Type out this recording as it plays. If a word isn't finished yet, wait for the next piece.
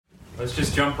let's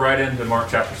just jump right into Mark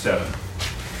chapter 7.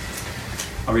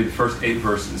 I'll read the first 8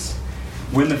 verses.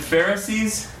 When the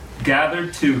Pharisees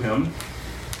gathered to him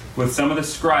with some of the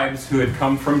scribes who had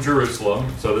come from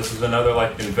Jerusalem, so this is another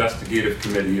investigative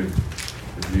committee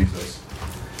of Jesus,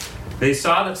 they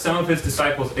saw that some of his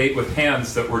disciples ate with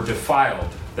hands that were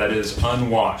defiled, that is,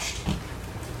 unwashed.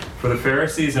 For the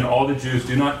Pharisees and all the Jews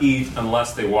do not eat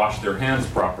unless they wash their hands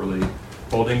properly,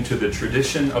 holding to the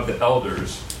tradition of the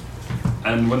elders.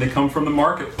 And when they come from the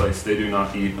marketplace, they do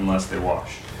not eat unless they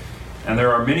wash. And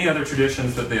there are many other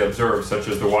traditions that they observe, such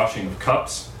as the washing of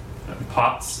cups, and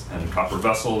pots, and copper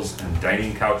vessels, and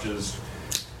dining couches.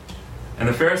 And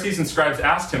the Pharisees and scribes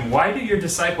asked him, "Why do your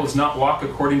disciples not walk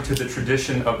according to the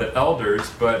tradition of the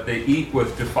elders, but they eat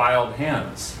with defiled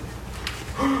hands?"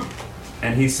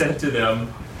 And he said to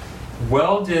them,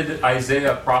 "Well did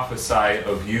Isaiah prophesy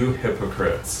of you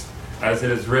hypocrites. As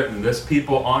it is written, this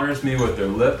people honors me with their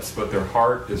lips, but their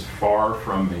heart is far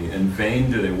from me. In vain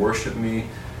do they worship me,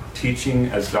 teaching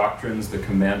as doctrines the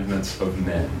commandments of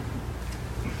men."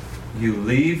 You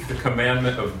leave the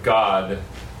commandment of God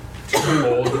to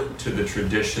hold to the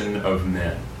tradition of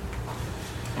men.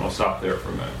 I'll stop there for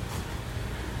a minute.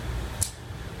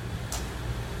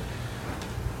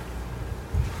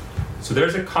 So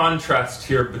there's a contrast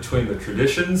here between the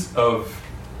traditions of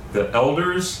the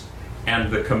elders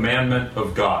and the commandment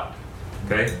of God.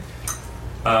 Okay?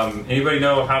 Anybody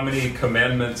know how many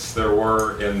commandments there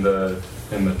were in the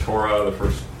Torah, the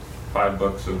first 5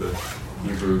 books of the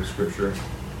Hebrew Scripture?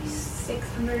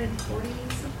 640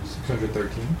 something?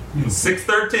 613.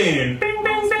 613. Bing,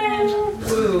 bing,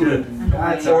 bing. Good.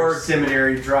 That's our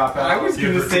seminary dropout. I was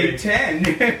going to say 10.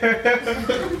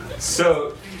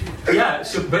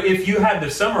 But if you had to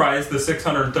summarize the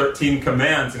 613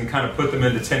 commands and kind of put them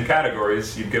into 10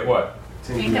 categories, you'd get what?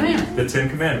 10 Commandments. The 10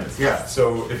 Commandments, yeah.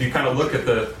 So if you kind of look at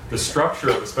the structure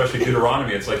of especially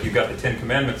Deuteronomy, it's like you've got the 10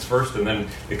 Commandments first, and then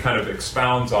it kind of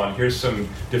expounds on here's some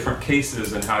different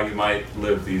cases and how you might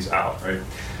live these out, right?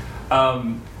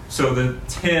 So the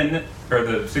 10, or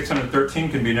the 613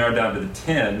 can be narrowed down to the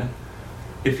 10.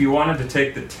 If you wanted to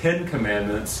take the 10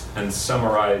 Commandments and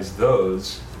summarize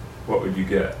those, what would you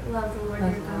get? Love the Lord your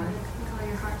God with all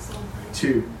your heart, soul, and mind.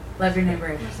 2. Love your neighbor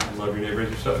as yourself. Love your neighbor as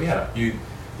yourself. Yeah,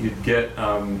 you'd get,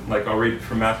 I'll read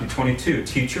from Matthew 22.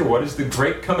 "Teacher, what is the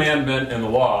great commandment in the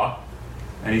law?"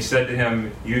 And he said to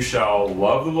him, "You shall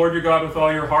love the Lord your God with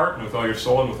all your heart, and with all your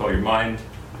soul, and with all your mind."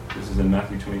 This is in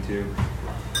Matthew 22.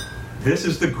 "This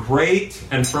is the great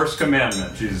and first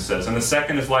commandment," Jesus says. "And the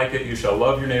second is like it, you shall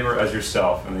love your neighbor as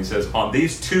yourself." And he says, on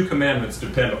these 2 commandments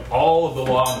depend all of the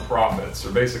law and the prophets.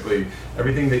 So basically,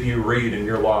 everything that you read in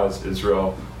your laws,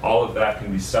 Israel, all of that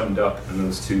can be summed up in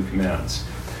those 2 commands.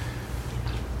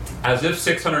 As if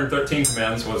 613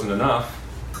 commands wasn't enough,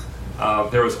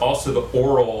 there was also the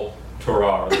oral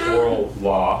Torah, or the oral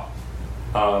law,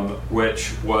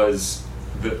 which was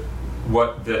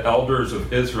what the elders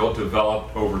of Israel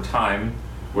developed over time,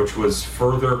 which was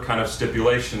further kind of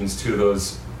stipulations to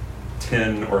those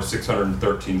 10 or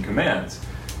 613 commands.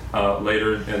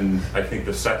 Later in, I think,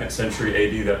 the 2nd century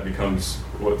AD, that becomes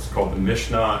what's called the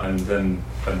Mishnah, and then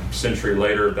a century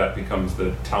later that becomes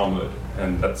the Talmud,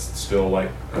 and that's still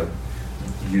like a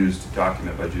used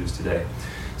document by Jews today.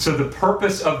 So the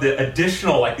purpose of the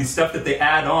additional, these stuff that they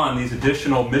add on, these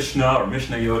additional Mishnah or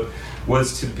Mishnayot,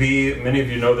 was to be, many of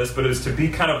you know this, but it was to be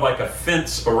kind of like a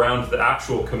fence around the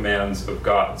actual commands of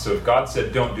God. So if God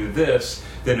said, don't do this,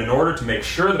 then in order to make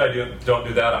sure that I don't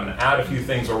do that, I'm going to add a few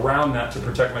things around that to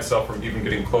protect myself from even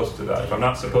getting close to that. If I'm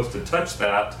not supposed to touch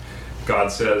that,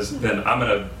 God says, then I'm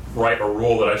going to write a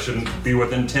rule that I shouldn't be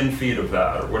within 10 feet of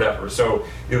that or whatever. So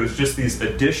it was just these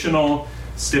additional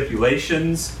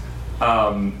stipulations.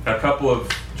 A couple of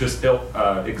just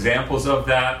examples of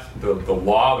that. The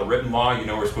law, the written law,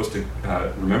 we're supposed to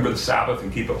remember the Sabbath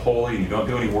and keep it holy, and you don't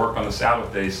do any work on the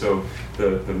Sabbath day. So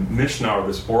the Mishnah, or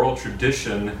this oral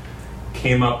tradition,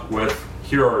 came up with,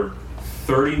 here are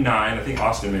 39, I think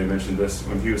Austin may have mentioned this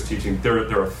when he was teaching,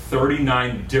 there are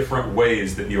 39 different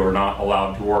ways that you are not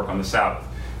allowed to work on the Sabbath.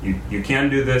 You can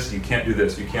do this, you can't do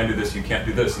this, you can do this, you can't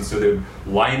do this. And so they would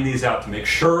line these out to make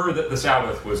sure that the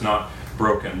Sabbath was not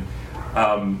broken.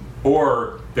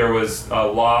 Or there was a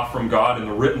law from God in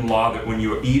the written law that when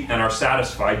you eat and are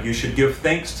satisfied, you should give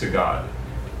thanks to God.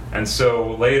 And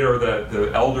so later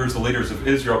the elders, the leaders of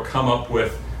Israel, come up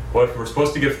with, well, if we're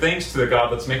supposed to give thanks to the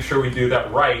God, let's make sure we do that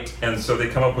right. And so they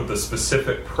come up with a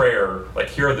specific prayer. Like,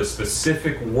 here are the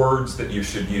specific words that you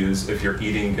should use if you're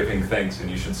eating, giving thanks. And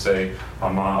you should say,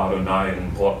 Ama Adonai,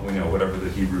 and whatever the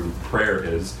Hebrew prayer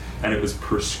is. And it was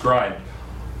prescribed.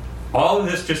 All of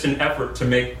this just an effort to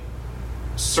make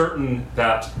certain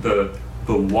that the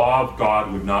the law of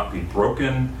God would not be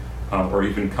broken or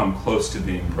even come close to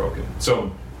being broken.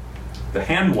 So the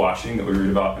hand washing that we read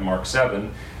about in Mark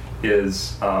 7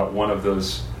 is one of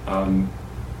those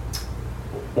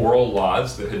oral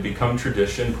laws that had become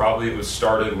tradition. Probably it was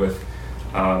started with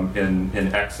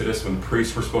in Exodus when the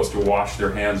priests were supposed to wash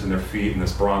their hands and their feet in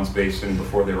this bronze basin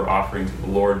before they were offering to the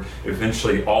Lord.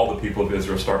 Eventually all the people of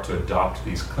Israel start to adopt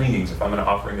these cleanings. If I'm going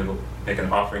to make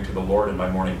an offering to the Lord in my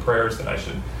morning prayers, then I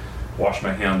should wash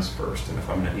my hands first. And if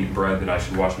I'm going to eat bread, then I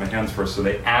should wash my hands first. So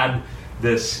they add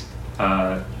this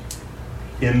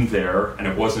in there, and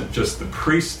it wasn't just the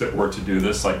priests that were to do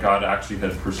this like God actually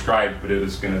had prescribed, but it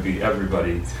was going to be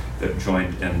everybody that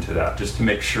joined into that, just to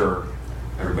make sure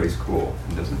everybody's cool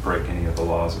and doesn't break any of the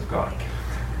laws of God.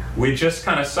 We just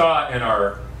kind of saw in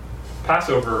our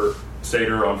Passover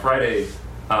Seder on Friday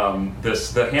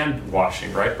the hand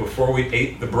washing, right? Before we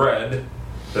ate the bread,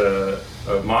 the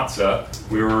matzah,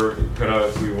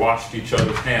 we washed each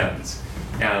other's hands.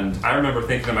 And I remember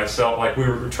thinking to myself, like, we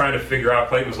were trying to figure out,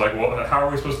 Clayton was like, well, how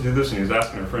are we supposed to do this? And he was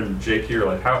asking our friend Jake here,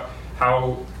 like,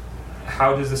 how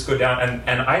does this go down?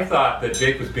 And I thought that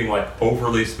Jake was being like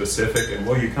overly specific, and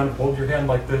well, you kind of hold your hand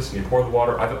like this and you pour the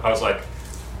water. I was like,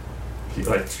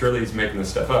 surely he's making this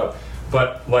stuff up.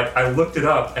 But like, I looked it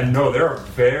up, and no, there are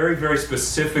very, very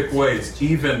specific ways.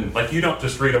 Even like, you don't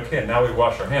just read, okay, now we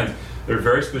wash our hands. There are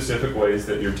very specific ways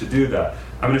that you're to do that.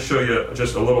 I'm going to show you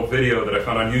just a little video that I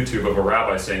found on YouTube of a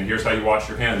rabbi saying, here's how you wash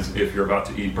your hands if you're about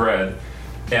to eat bread.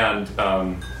 And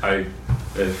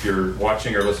if you're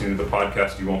watching or listening to the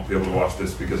podcast, you won't be able to watch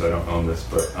this because I don't own this,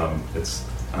 but it's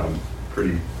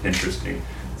pretty interesting.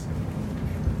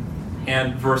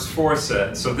 And verse 4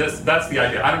 said, so that's the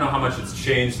idea. I don't know how much it's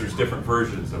changed. There's different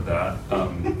versions of that.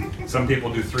 Some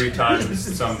people do 3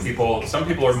 times. Some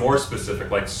people are more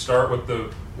specific, like start with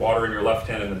the water in your left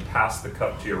hand and then pass the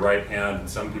cup to your right hand. And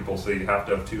some people say you have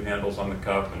to have 2 handles on the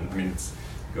cup. And I mean, it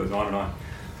goes on and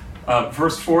on.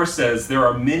 Verse 4 says, there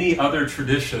are many other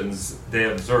traditions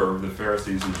they observe, the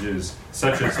Pharisees and Jews,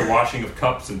 such as the washing of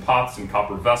cups and pots and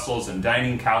copper vessels and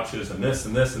dining couches and this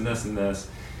and this and this and this.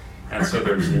 And so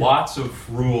there's lots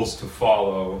of rules to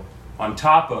follow on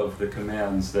top of the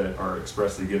commands that are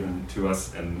expressly given to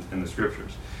us in the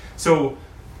scriptures. So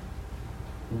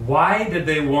why did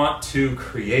they want to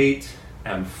create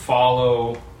and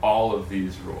follow all of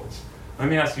these rules? Let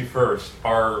me ask you first,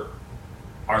 are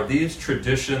these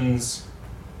traditions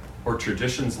or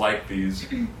traditions like these,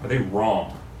 are they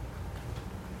wrong?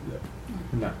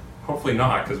 No. Hopefully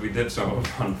not, because we did some of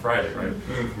them on Friday, right?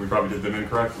 We probably did them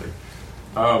incorrectly.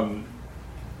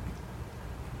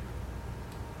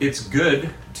 It's good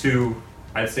to,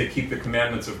 I'd say, keep the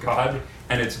commandments of God,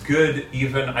 and it's good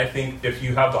even, I think, if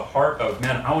you have the heart of,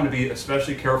 man, I want to be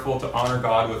especially careful to honor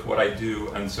God with what I do,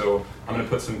 and so I'm going to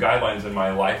put some guidelines in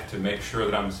my life to make sure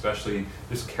that I'm especially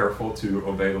just careful to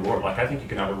obey the Lord. Like, I think you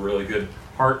can have a really good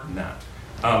heart in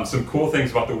that. Some cool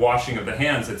things about the washing of the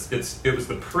hands, it was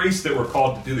the priests that were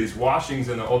called to do these washings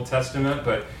in the Old Testament,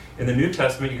 but in the New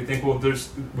Testament, you can think, well,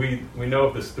 we know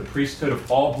of this, the priesthood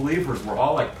of all believers. We're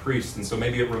all like priests, and so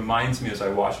maybe it reminds me as I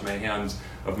wash my hands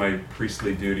of my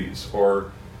priestly duties.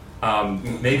 Or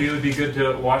maybe it would be good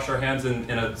to wash our hands in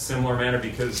a similar manner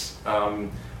because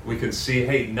we can see,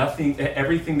 hey,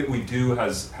 everything that we do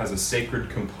has a sacred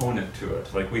component to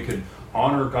it. Like, we could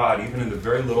honor God even in the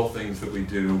very little things that we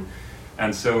do.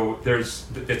 And so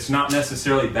it's not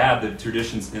necessarily bad, the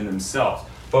traditions in themselves.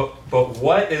 But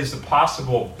what is the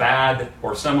possible bad,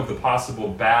 or some of the possible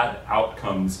bad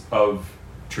outcomes of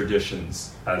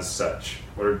traditions as such?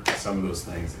 What are some of those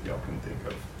things that y'all can think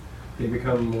of? They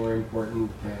become more important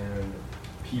than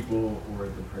people or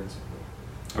the principle.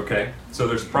 Okay, so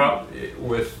there's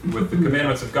with the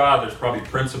commandments of God, there's probably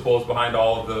principles behind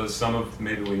all of those. Some of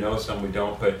maybe we know, some we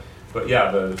don't. But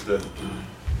yeah, the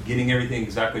getting everything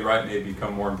exactly right may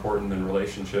become more important than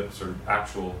relationships or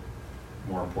actual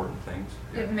more important things.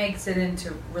 It makes it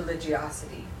into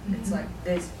religiosity. It's like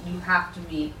this, you have to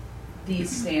meet these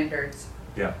standards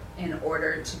in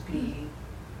order to be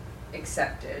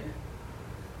accepted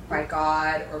by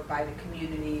God or by the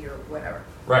community or whatever.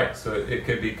 Right, so it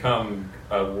could become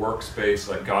a workspace,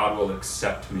 like God will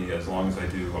accept me as long as I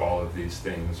do all of these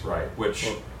things right, which,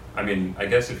 I mean, I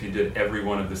guess if you did every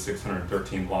one of the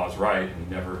 613 laws right and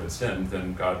you never had sinned,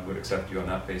 then God would accept you on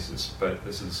that basis, but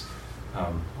this is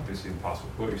obviously impossible.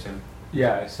 What are you saying?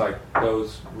 Yeah, it's like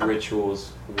those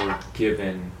rituals were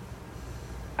given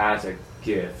as a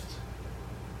gift,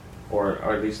 or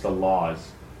at least the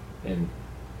laws in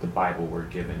the Bible were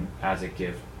given as a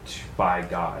gift by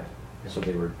God. So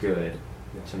they were good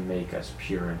to make us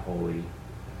pure and holy,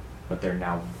 but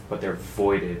they're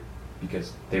voided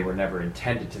because they were never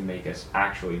intended to make us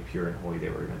actually pure and holy. They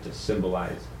were meant to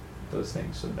symbolize those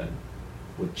things. So then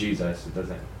with Jesus,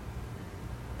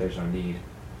 there's no need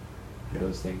for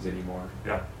those things anymore.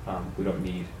 Yeah. We don't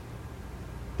need,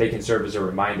 they can serve as a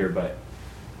reminder, but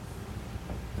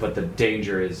the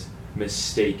danger is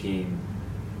mistaking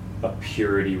a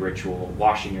purity ritual,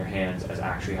 washing your hands, as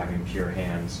actually having pure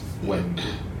hands, when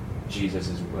Jesus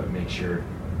is what makes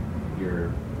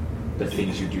the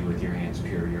things you do with your hands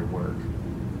pure, your work.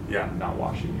 Yeah. Not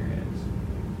washing your hands.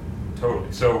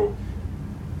 Totally. So,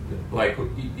 like,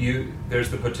 there's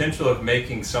the potential of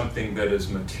making something that is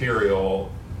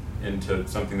material into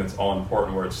something that's all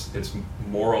important, where it's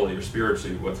morally or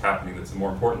spiritually what's happening that's the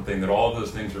more important thing, that all of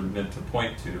those things are meant to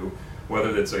point to,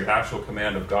 whether it's an actual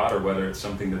command of God or whether it's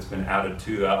something that's been added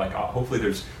to that. Like, hopefully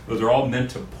those are all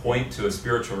meant to point to a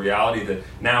spiritual reality that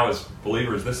now, as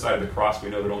believers this side of the cross, we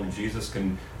know that only Jesus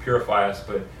can purify us.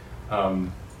 But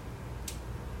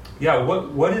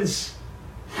what is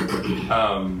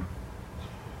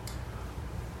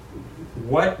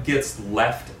what gets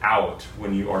left out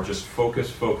when you are just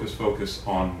focus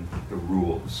on the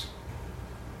rules?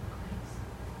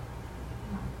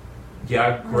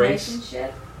 Yeah, grace,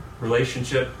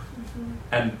 relationship,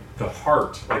 and the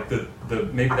heart. Like the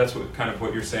maybe that's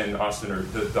what you're saying, Austin, or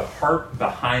the heart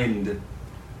behind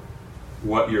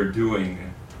what you're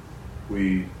doing,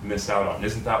 we miss out on.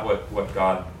 Isn't that what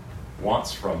God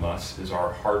wants from us, is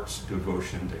our heart's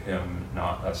devotion to Him,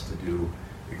 not us to do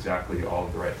exactly all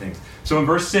of the right things. So in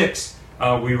verse 6,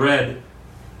 we read,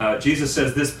 Jesus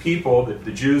says, this people,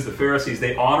 the Jews, the Pharisees,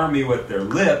 they honor me with their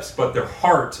lips, but their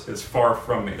heart is far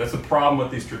from me. That's the problem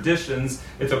with these traditions.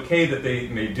 It's okay that they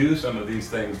may do some of these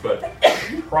things, but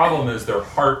the problem is their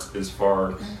heart is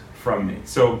far from me.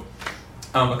 So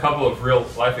a couple of real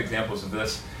life examples of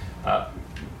this.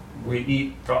 We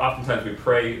eat, oftentimes we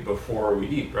pray before we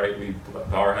eat, right? We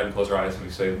bow our head and close our eyes and we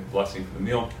say blessing for the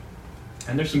meal.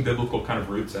 And there's some biblical kind of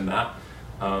roots in that.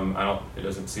 It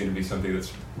doesn't seem to be something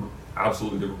that's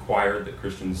absolutely required that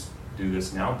Christians do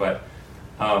this now, but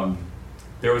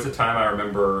there was a time I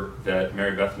remember that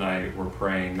Mary Beth and I were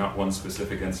praying, not one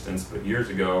specific instance, but years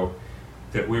ago,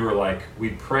 that we were like, we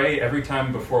pray every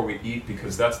time before we eat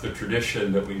because that's the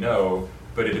tradition that we know,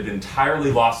 but it had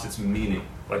entirely lost its meaning.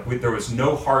 Like there was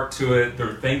no heart to it.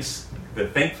 The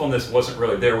thankfulness wasn't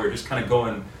really there. We were just kind of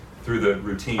going through the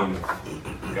routine of,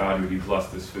 God, would you bless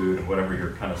this food, and whatever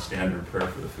your kind of standard prayer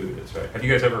for the food is, right? Have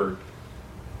you guys ever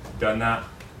done that?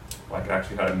 Like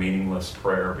actually had a meaningless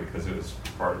prayer because it was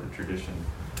part of the tradition?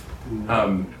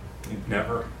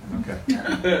 Never?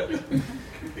 Okay.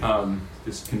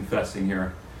 Just confessing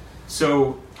here.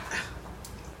 So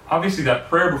obviously that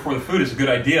prayer before the food is a good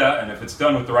idea, and if it's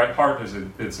done with the right heart,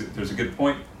 there's a good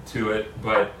point to it,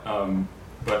 but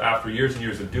after years and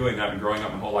years of doing that and growing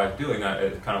up my whole life doing that,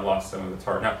 it kind of lost some of its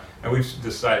heart. Now, and we've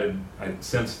decided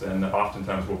since then that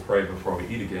oftentimes we'll pray before we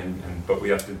eat again, but we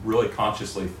have to really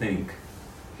consciously think,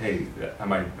 hey,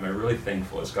 am I really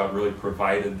thankful? Has God really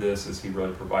provided this? Has He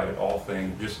really provided all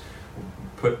things? Just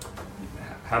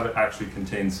have it actually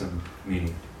contain some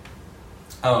meaning.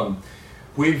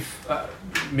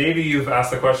 Maybe you've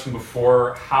asked the question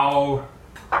before, how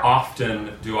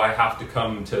often do I have to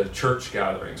come to church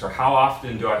gatherings, or how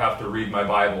often do I have to read my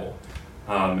Bible?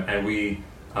 And we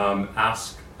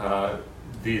ask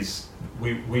these,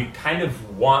 we kind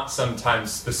of want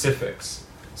sometimes specifics.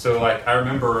 So like I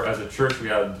remember as a church we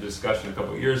had a discussion a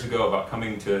couple of years ago about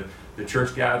coming to the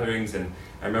church gatherings, and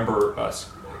I remember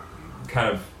us kind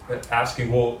of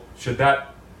asking, well,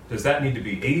 does that need to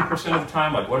be 80% of the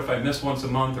time? Like, what if I miss once a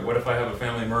month? Or what if I have a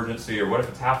family emergency? Or what if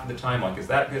it's half of the time? Like, is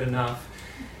that good enough?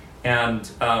 And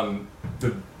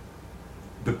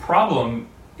the problem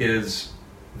is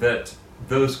that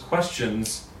those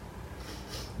questions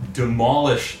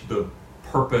demolish the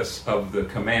purpose of the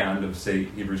command of, say,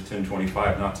 Hebrews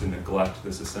 10:25, not to neglect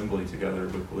this assembly together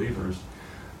with believers.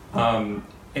 The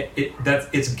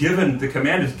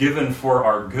command is given for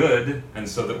our good, and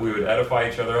so that we would edify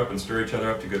each other up and stir each other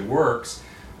up to good works.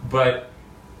 But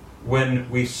when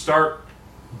we start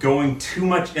going too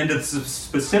much into the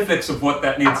specifics of what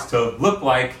that needs to look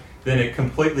like, then it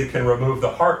completely can remove the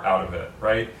heart out of it,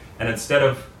 right? And instead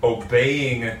of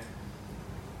obeying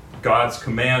God's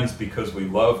commands because we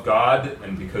love God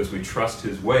and because we trust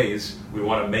His ways, we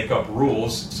want to make up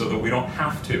rules so that we don't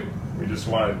have to. We just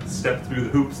want to step through the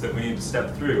hoops that we need to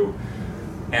step through.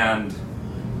 And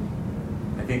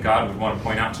I think God would want to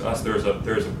point out to us there's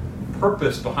a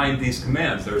purpose behind these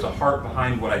commands. There's a heart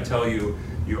behind what I tell you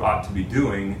ought to be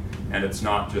doing, and it's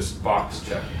not just box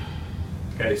checking.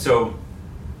 Okay, so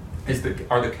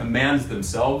are the commands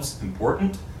themselves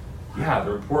important? Yeah,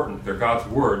 they're important. They're God's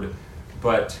word.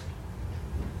 but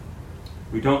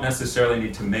we don't necessarily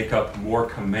need to make up more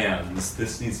commands.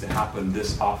 This needs to happen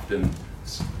this often,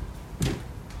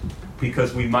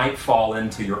 because we might fall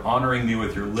into you're honoring me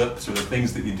with your lips, or the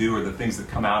things that you do, or the things that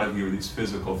come out of you, or these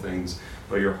physical things,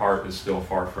 but your heart is still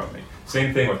far from me.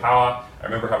 Same thing with I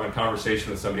remember having a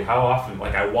conversation with somebody, how often,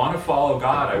 like, I want to follow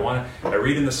God, I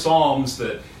read in the Psalms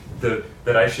that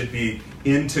I should be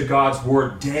into God's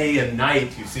Word day and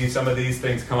night. You see some of these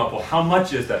things come up. Well, how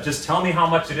much is that? Just tell me how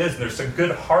much it is. There's a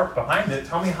good heart behind it.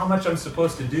 Tell me how much I'm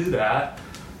supposed to do that.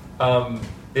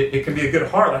 It can be a good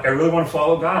heart. Like, I really want to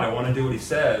follow God. I want to do what He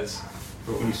says.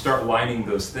 But when you start lining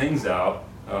those things out,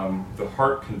 the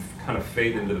heart can kind of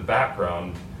fade into the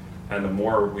background. And the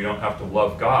more we don't have to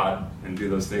love God and do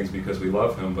those things because we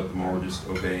love Him, but the more we're just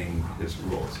obeying His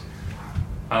rules.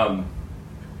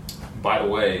 By the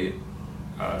way,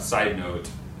 side note,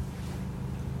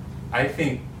 I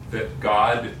think that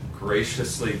God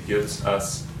graciously gives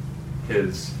us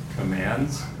His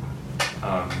commands,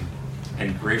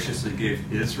 and graciously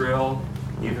gave Israel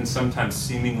even sometimes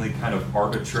seemingly kind of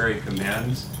arbitrary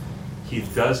commands. He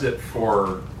does it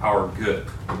for our good.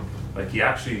 Like, He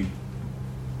actually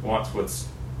wants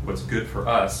what's good for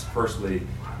us, firstly,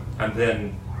 and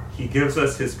then He gives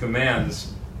us His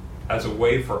commands as a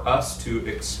way for us to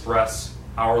express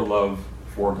our love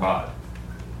for God.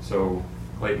 So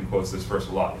Clayton quotes this verse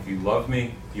a lot. If you love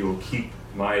me, you will keep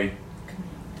my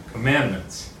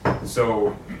commandments.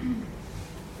 So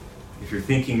if you're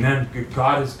thinking, man,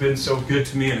 God has been so good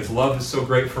to me and His love is so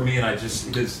great for me, and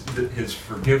His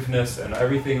forgiveness and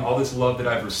everything, all this love that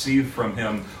I've received from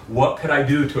Him, what could I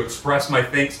do to express my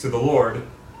thanks to the Lord?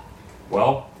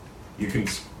 Well, you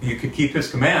could keep His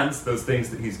commands, those things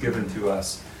that He's given to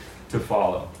us to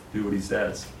follow. Do what He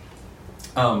says.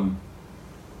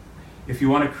 If you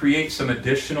want to create some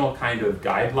additional kind of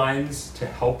guidelines to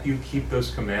help you keep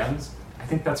those commands, I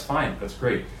think that's fine. That's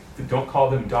great. Don't call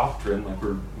them doctrine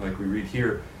like we read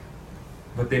here,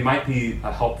 but they might be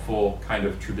a helpful kind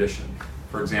of tradition.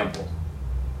 For example,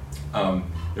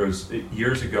 there was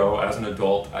years ago, as an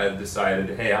adult, I had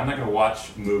decided, hey, I'm not going to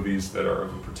watch movies that are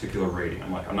of a particular rating.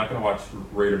 I'm not going to watch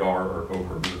rated R or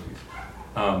over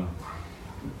movies.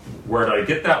 Where did I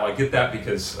get that? Well, I get that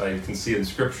because I can see in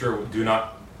Scripture, do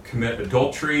not commit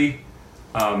adultery.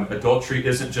 Adultery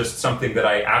isn't just something that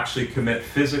I actually commit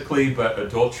physically, but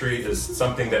adultery is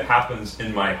something that happens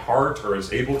in my heart, or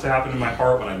is able to happen in my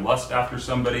heart when I lust after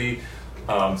somebody.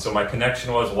 So my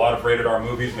connection was a lot of rated R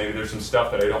movies. Maybe there's some stuff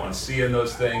that I don't want to see in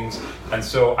those things. And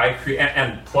so I create,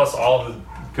 and plus all of the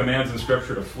commands in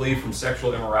Scripture to flee from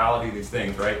sexual immorality, these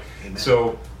things, right? Amen.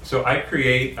 So I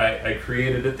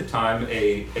created at the time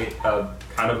a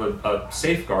kind of a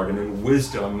safeguard, and in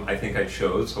wisdom, I think I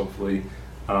chose, hopefully,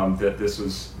 that this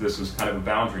was kind of a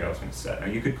boundary I was going to set. Now,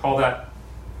 you could call that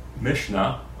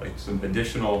Mishnah, like some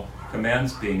additional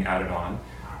commands being added on,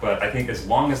 but I think as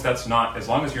long as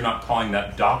you're not calling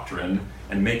that doctrine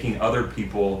and making other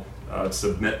people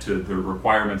submit to the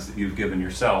requirements that you've given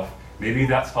yourself, maybe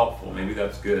that's helpful, maybe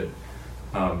that's good.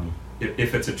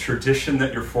 If it's a tradition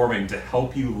that you're forming to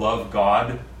help you love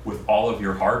God with all of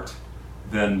your heart,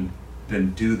 then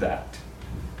do that.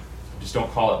 Just don't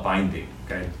call it binding,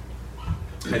 okay?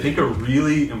 I think a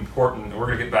really important, and we're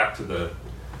going to get back to the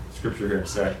Scripture here in a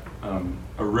sec,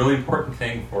 a really important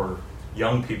thing for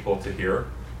young people to hear,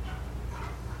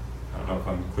 I don't know if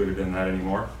I'm included in that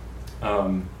anymore.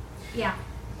 Yeah.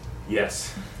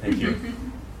 Yes, thank you.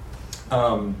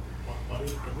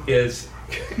 Is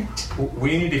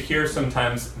we need to hear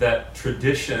sometimes that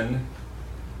tradition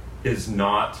is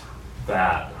not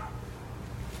bad.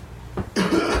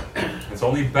 It's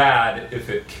only bad if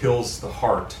it kills the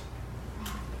heart.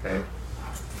 Okay?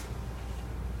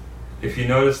 If you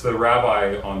notice the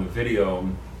rabbi on the video,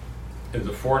 it was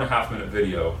a 4.5-minute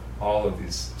video, all of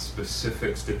these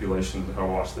specific stipulations of how to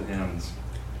wash the hands.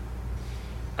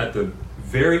 At the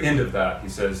very end of that, he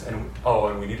says, and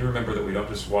we need to remember that we don't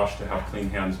just wash to have clean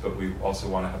hands, but we also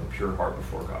want to have a pure heart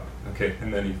before God. Okay,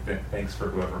 and then he thanks for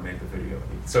whoever made the video.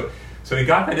 So he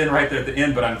got that in right there at the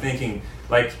end, but I'm thinking,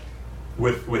 like,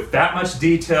 with that much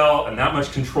detail and that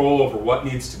much control over what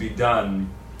needs to be done,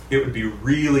 it would be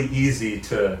really easy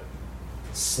to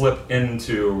slip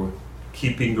into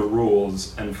keeping the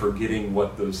rules and forgetting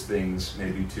what those things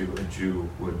maybe to a Jew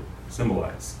would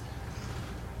symbolize.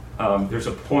 There's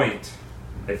a point,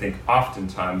 I think,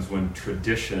 oftentimes when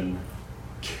tradition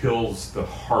kills the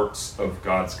hearts of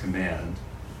God's commands,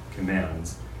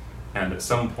 and at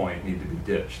some point need to be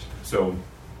ditched. So,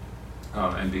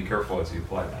 and be careful as you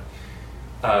apply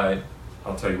that.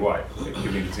 I'll tell you why. I'll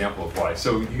give you an example of why.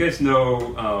 So you guys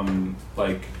know,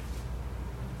 like,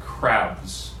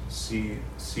 crabs, sea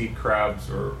crabs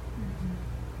or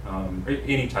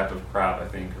any type of crab, I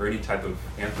think, or any type of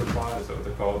arthropod, is that what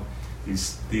they're called?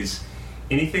 These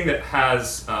anything that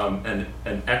has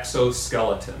an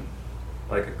exoskeleton,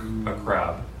 like a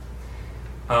crab,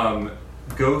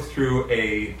 go through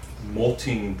a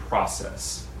molting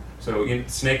process. So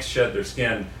snakes shed their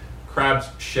skin, crabs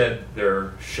shed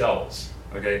their shells,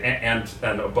 okay, and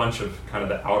a bunch of kind of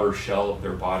the outer shell of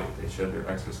their body. They shed their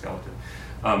exoskeleton.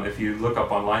 If you look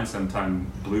up online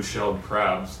sometime, blue-shelled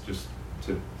crabs, just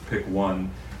to pick one,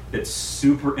 it's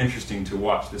super interesting to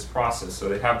watch this process. So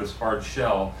they have this hard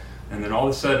shell, and then all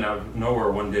of a sudden, out of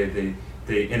nowhere, one day,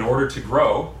 they in order to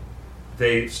grow,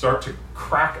 they start to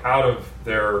crack out of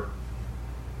their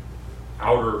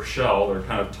outer shell, their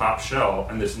kind of top shell,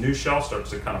 and this new shell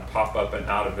starts to kind of pop up and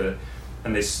out of it,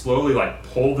 and they slowly like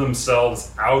pull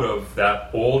themselves out of that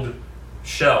old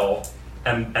shell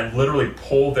and literally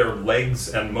pull their legs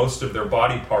and most of their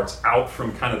body parts out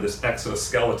from kind of this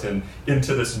exoskeleton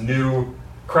into this new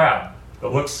crab that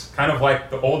looks kind of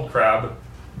like the old crab,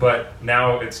 but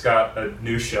now it's got a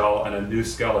new shell and a new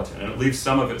skeleton, and it leaves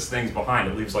some of its things behind.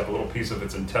 It leaves like a little piece of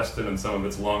its intestine and some of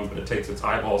its lungs, but it takes its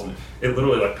eyeballs and it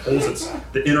literally like pulls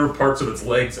the inner parts of its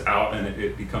legs out, and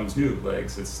it becomes new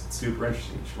legs. It's super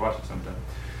interesting. You should watch it sometime.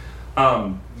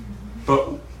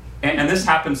 And this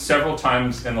happens several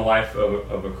times in the life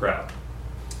of a crab.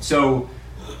 So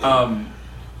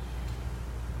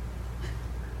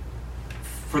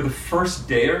for the first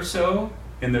day or so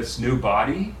in this new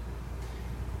body,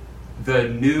 the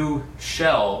new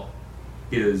shell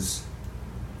is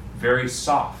very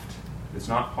soft. It's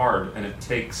not hard, and it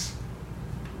takes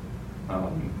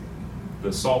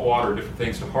the salt water, different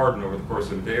things to harden over the course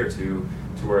of a day or two,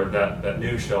 to where that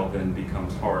new shell then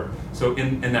becomes hard. So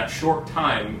in that short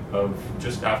time of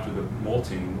just after the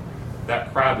molting,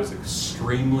 that crab is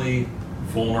extremely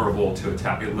vulnerable to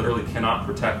attack. It literally cannot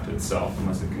protect itself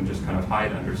unless it can just kind of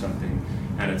hide under something,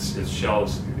 and its shell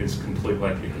is complete,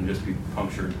 like it can just be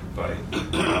punctured by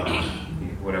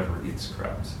whatever eats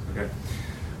crabs. Okay.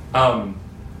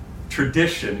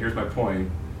 Tradition, here's my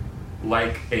point,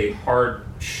 like a hard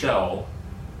shell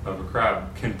of a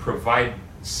crab can provide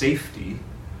safety.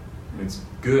 It's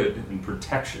good in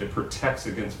protection. It protects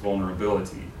against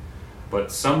vulnerability.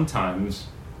 But sometimes,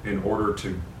 in order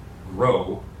to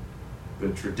grow, the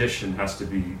tradition has to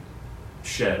be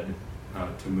shed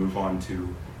to move on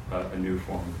to a new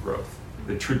form of growth.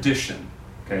 The tradition,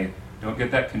 okay? Don't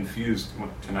get that confused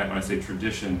tonight when I say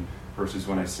tradition versus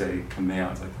when I say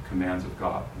commands, like the commands of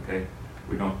God, okay?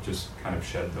 We don't just kind of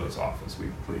shed those off as we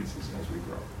please as we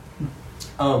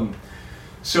grow.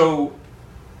 So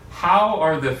how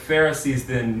are the Pharisees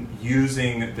then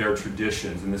using their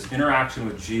traditions and this interaction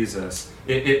with Jesus?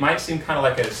 It might seem kind of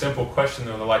like a simple question.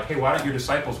 They're like, hey, why don't your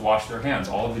disciples wash their hands?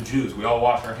 All of the Jews, we all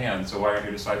wash our hands, so why aren't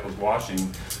your disciples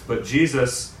washing? But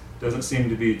Jesus doesn't seem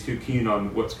to be too keen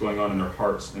on what's going on in their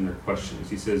hearts and their questions.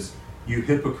 He says, you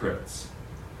hypocrites.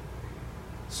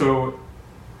 So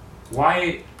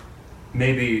why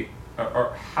maybe,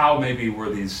 or how maybe were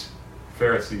these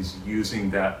Pharisees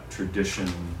using that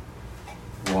tradition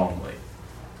wrongly?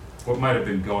 What might have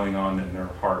been going on in their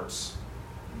hearts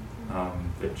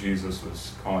that Jesus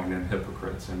was calling them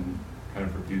hypocrites and kind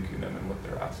of rebuking them in what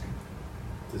they're asking?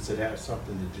 Does it have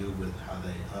something to do with how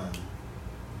they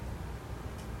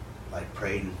like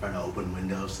prayed in front of open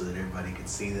windows so that everybody could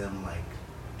see them, like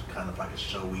kind of like a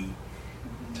showy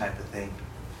type of thing?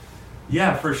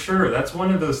 Yeah, for sure. That's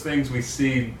one of those things we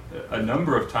see a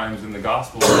number of times in the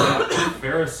Gospel about the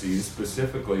Pharisees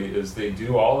specifically, is they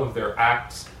do all of their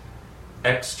acts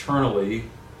externally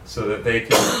so that they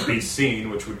can be seen,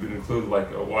 which would include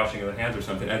like a washing of the hands or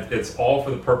something. And it's all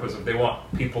for the purpose of they want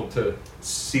people to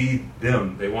see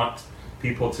them. They want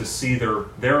people to see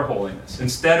their holiness.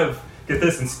 Instead of, get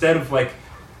this, instead of like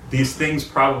these things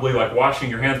probably like washing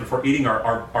your hands before eating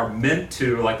are meant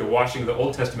to, like the washing of the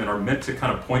Old Testament, are meant to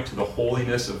kind of point to the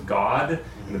holiness of God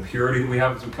and the purity that we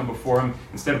have as we come before Him.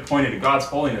 Instead of pointing to God's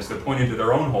holiness, they're pointing to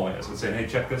their own holiness and saying, hey,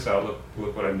 check this out,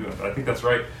 look what I'm doing. But I think that's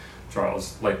right,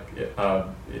 Charles. Like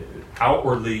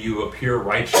outwardly you appear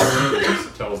righteous,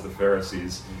 it tells the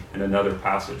Pharisees in another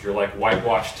passage. You're like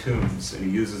whitewashed tombs, and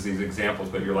he uses these examples,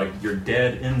 but you're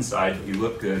dead inside, but you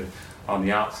look good on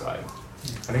the outside.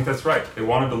 I think that's right. They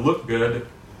wanted to look good,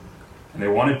 and they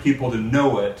wanted people to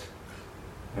know it,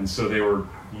 and so they were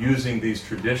using these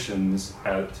traditions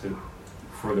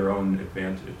for their own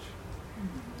advantage.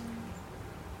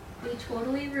 They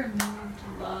totally removed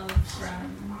love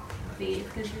from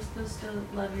faith, because you're supposed to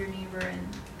love your neighbor, and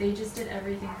they just did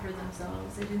everything for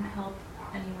themselves. They didn't help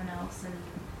anyone else, and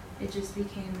it just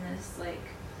became this like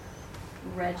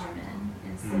regimen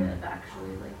instead of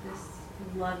actually like this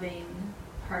loving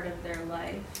part of their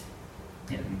life.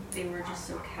 They were just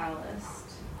so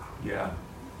calloused. Yeah.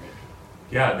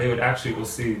 Like, Yeah, they would actually, we'll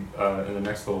see in the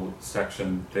next little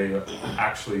section, they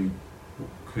actually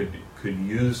could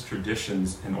use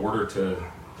traditions in order to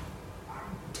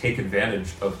take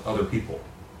advantage of other people.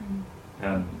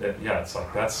 And it's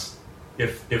like that's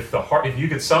if you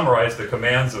could summarize the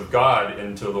commands of God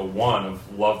into the one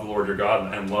of love the Lord your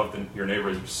God and love your neighbor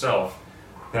as yourself,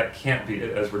 that can't be,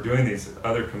 as we're doing these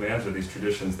other commands or these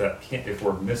traditions, that can't, if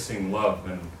we're missing love,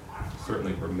 then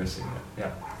certainly we're missing it.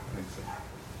 Yeah, I think so.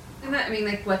 And that, I mean,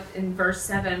 like what in verse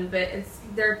 7, but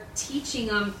they're teaching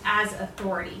them as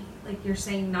authority. Like you're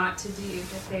saying not to do,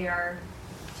 that they are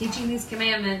teaching these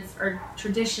commandments or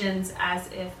traditions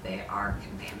as if they are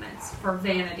commandments for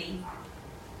vanity.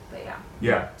 But yeah.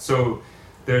 Yeah, so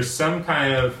there's some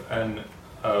kind of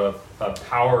a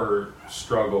power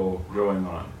struggle going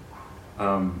on.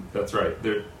 That's right.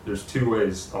 There's two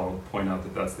ways I'll point out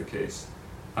that that's the case.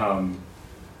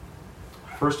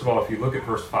 First of all, if you look at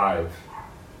verse 5,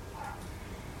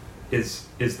 is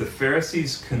the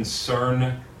Pharisees'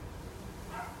 concern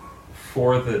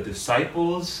for the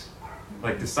disciples?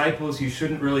 Like, disciples, you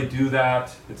shouldn't really do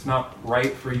that. It's not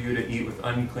right for you to eat with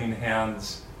unclean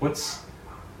hands.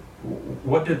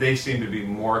 What did they seem to be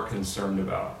more concerned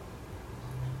about?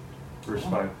 Verse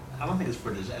 5. I don't think it's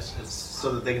for this. It's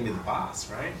so that they can be the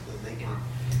boss, right? That they can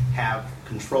have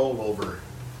control over.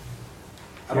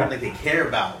 I don't think they care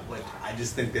about what. I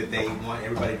just think that they want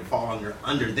everybody to fall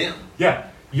under them. Yeah,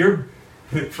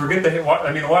 forget the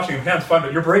washing of hands, fine,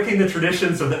 but you're breaking the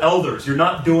traditions of the elders. You're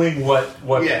not doing what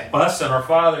us and our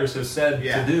fathers have said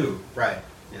to do. Right.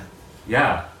 Yeah.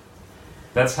 Yeah,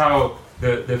 that's how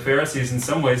the Pharisees in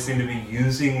some ways seem to be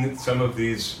using some of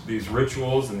these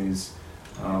rituals and these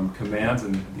commands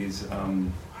and these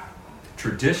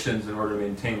traditions in order to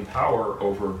maintain power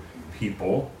over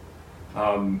people.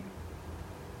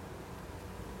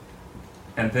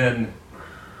 And then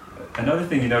another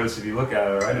thing you notice if you look at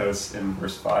it, or I notice in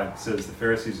verse 5, it says, the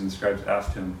Pharisees and scribes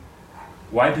asked him,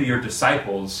 "Why do your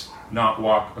disciples not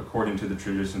walk according to the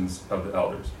traditions of the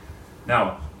elders?"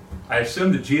 Now, I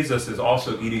assume that Jesus is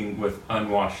also eating with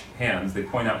unwashed hands. They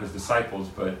point out his disciples,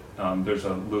 but there's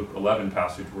a Luke 11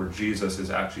 passage where Jesus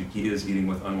is eating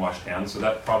with unwashed hands, so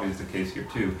that probably is the case here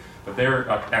too. But their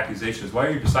accusation is, why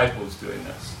are your disciples doing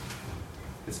this?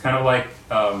 It's kind of like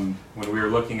when we were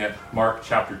looking at Mark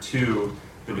chapter 2,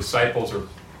 the disciples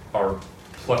are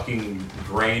plucking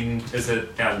grain,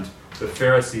 and the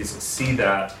Pharisees see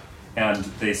that, and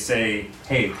they say,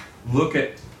 hey, look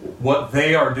at what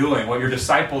they are doing, what your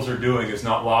disciples are doing is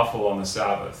not lawful on the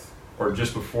Sabbath. Or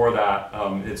just before that,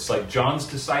 it's like John's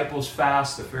disciples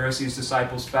fast, the Pharisees'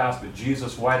 disciples fast, but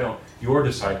Jesus, why don't your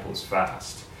disciples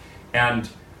fast? And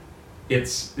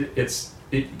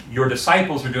your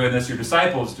disciples are doing this, your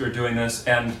disciples are doing this,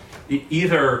 and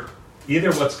either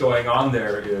what's going on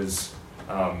there is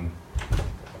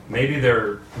maybe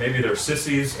they're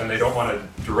sissies and they don't want to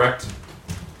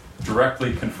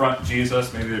directly confront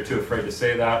Jesus. Maybe they're too afraid to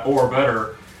say that. Or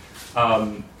better,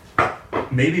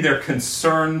 maybe they're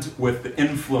concerned with the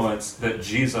influence that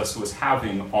Jesus was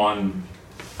having on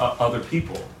other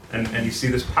people. And you see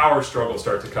this power struggle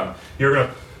start to come.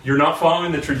 You're not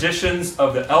following the traditions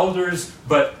of the elders,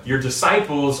 but your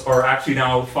disciples are actually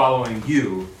now following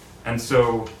you. And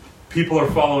so people are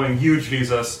following you,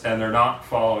 Jesus, and they're not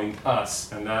following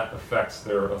us. And that affects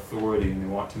their authority, and they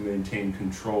want to maintain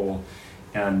control.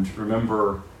 And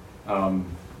remember,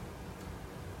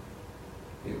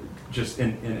 just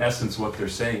in essence, what they're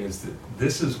saying is that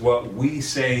this is what we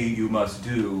say you must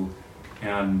do,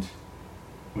 and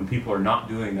when people are not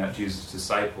doing that, Jesus'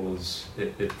 disciples,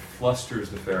 it flusters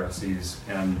the Pharisees,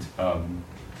 and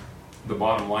the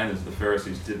bottom line is the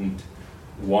Pharisees didn't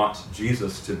want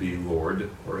Jesus to be Lord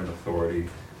or in authority.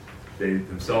 They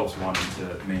themselves wanted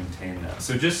to maintain that.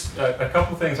 So just a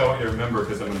couple things I want you to remember,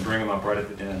 because I'm going to bring them up right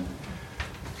at the end.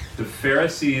 The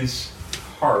Pharisees'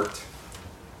 heart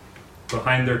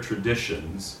behind their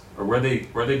traditions, or where they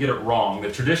get it wrong, the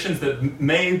traditions that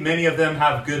many of them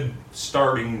have good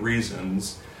starting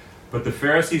reasons, but the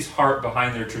Pharisees' heart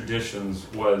behind their traditions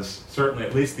was certainly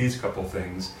at least these couple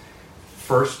things.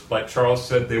 First, like Charles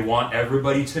said, they want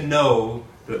everybody to know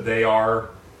that they are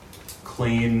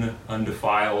clean,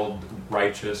 undefiled,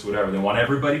 righteous, whatever. They want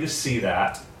everybody to see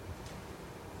that.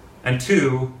 And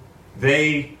two,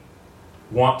 they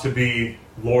want to be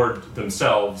Lord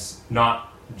themselves,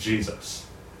 not Jesus.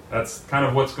 That's kind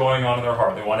of what's going on in their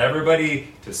heart. They want everybody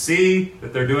to see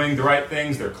that they're doing the right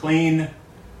things, they're clean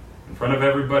in front of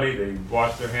everybody, they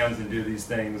wash their hands and do these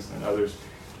things, and others.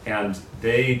 And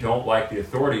they don't like the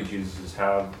authority Jesus is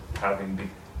having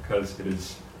because it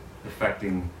is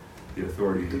affecting the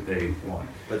authority that they want.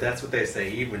 But that's what they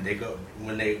say. Even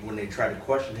when they try to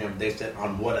question him, they said,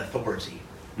 "On what authority?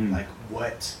 Like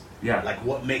what? Yeah. Like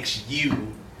what makes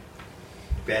you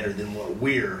better than what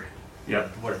we're? Yeah.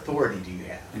 What authority do you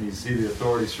have?" And you see the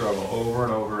authority struggle over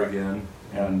and over again.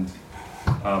 And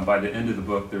by the end of the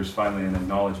book, there's finally an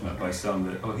acknowledgement by some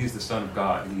that, oh, he's the Son of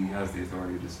God. He has the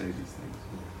authority to say these things.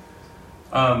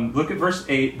 Look at verse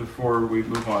 8 before we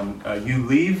move on. You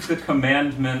leave the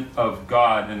commandment of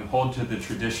God and hold to the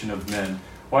tradition of men.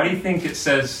 Why do you think it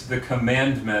says the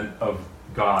commandment of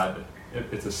God?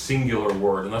 It's a singular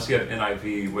word, unless you have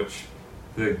NIV, which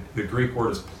the Greek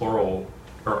word is plural,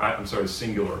 or I'm sorry,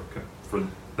 singular for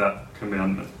that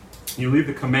commandment. You leave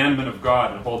the commandment of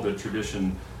God and hold the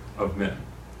tradition of men.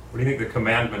 What do you think the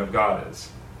commandment of God is?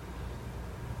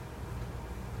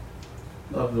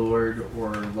 Love the Lord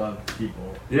or love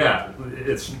people. Yeah,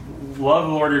 it's love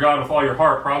the Lord your God with all your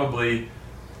heart, probably.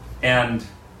 And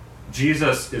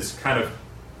Jesus is kind of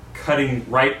cutting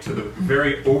right to the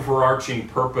very overarching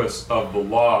purpose of the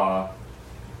law.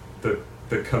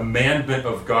 The commandment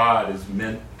of God is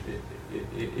meant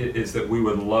is that we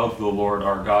would love the Lord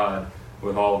our God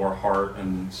with all of our heart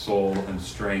and soul and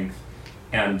strength.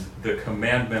 And the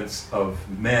commandments of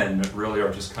men really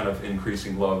are just kind of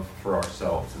increasing love for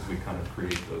ourselves as we kind of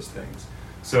create those things.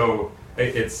 So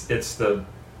it's the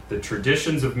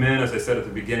traditions of men, as I said at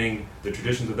the beginning, the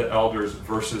traditions of the elders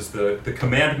versus the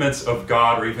commandments of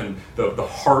God, or even the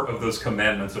heart of those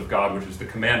commandments of God, which is the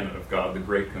commandment of God, the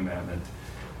great commandment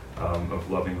of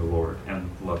loving the Lord and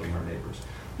loving our neighbors.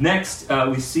 Next,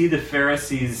 we see the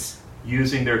Pharisees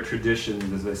using their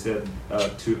traditions, as I said,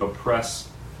 to oppress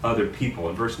other people.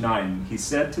 In verse 9, he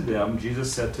said to them,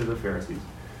 Jesus said to the Pharisees,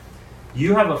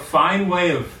 "You have a fine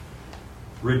way of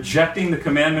rejecting the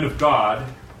commandment of God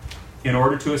in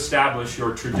order to establish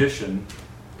your tradition.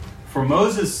 For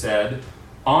Moses said,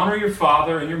 'Honor your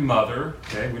father and your mother.'"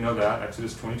 Okay, we know that,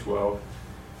 Exodus 20:12.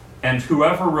 "And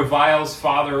whoever reviles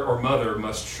father or mother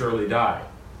must surely die."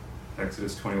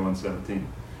 Exodus 21:17.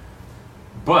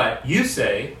 "But you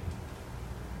say,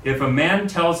 if a man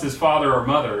tells his father or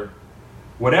mother,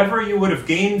 'Whatever you would have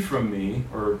gained from me,'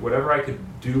 or whatever I could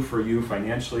do for you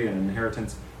financially and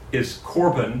inheritance, is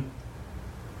korban,"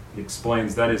 he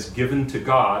explains, that is given to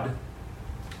God,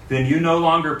 "then you no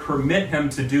longer permit him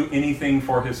to do anything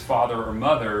for his father or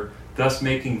mother, thus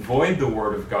making void the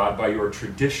word of God by your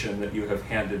tradition that you have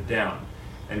handed down.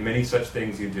 And many such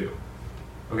things you do."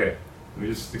 Okay, let me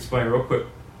just explain real quick.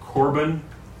 Korban.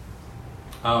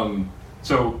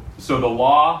 So the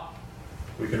law,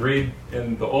 we can read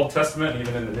in the Old Testament and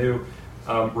even in the New,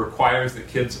 requires that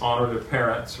kids honor their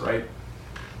parents, right?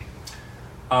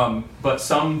 But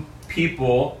some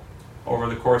people, over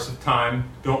the course of time,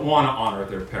 don't want to honor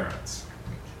their parents.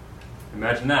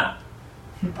 Imagine that.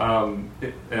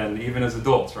 And even as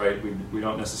adults, right? We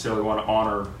don't necessarily want to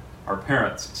honor our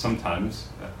parents sometimes,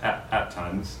 at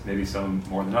times, maybe some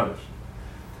more than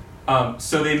others.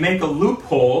 So they make a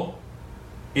loophole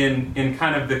in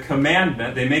kind of the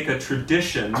commandment. They make a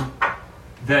tradition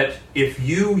that if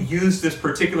you use this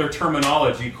particular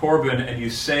terminology, korban, and you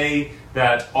say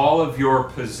that all of your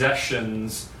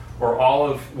possessions or all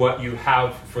of what you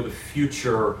have for the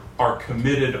future are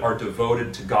committed, are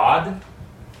devoted to God,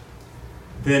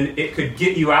 then it could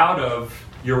get you out of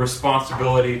your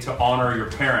responsibility to honor your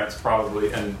parents,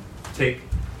 probably, and take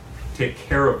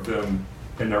care of them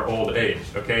in their old age,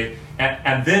 okay?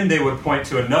 And then they would point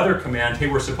to another command. Hey,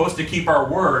 we're supposed to keep our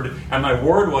word, and my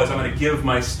word was I'm going to give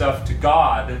my stuff to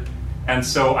God, and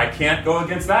so I can't go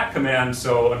against that command,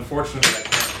 so unfortunately I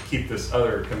can't keep this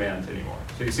other command anymore.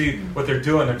 So you see what they're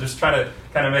doing. They're just trying to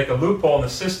kind of make a loophole in the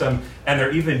system, and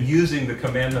they're even using the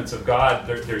commandments of God.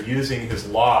 They're using his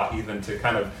law even to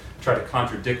kind of try to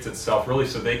contradict itself, really,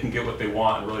 so they can get what they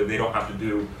want, and really they don't have to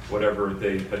do whatever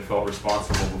they had felt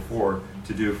responsible before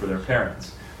to do for their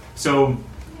parents. So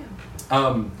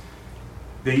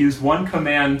they use one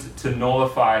command to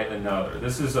nullify another.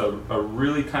 This is a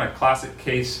really kind of classic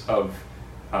case of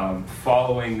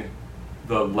following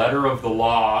the letter of the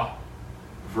law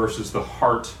versus the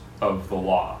heart of the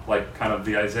law. Like kind of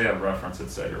the Isaiah reference that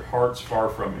said, your heart's far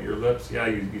from me. Your lips, yeah,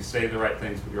 you say the right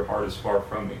things, but your heart is far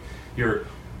from me.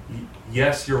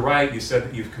 Yes, you're right. You said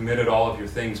that you've committed all of your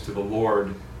things to the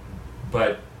Lord,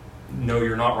 but no,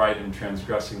 you're not right in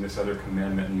transgressing this other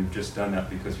commandment, and you've just done that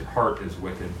because your heart is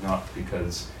wicked, not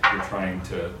because you're trying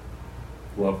to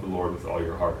love the Lord with all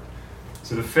your heart.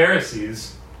 So the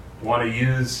Pharisees want to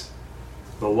use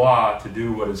the law to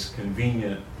do what is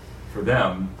convenient for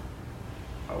them,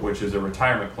 which is a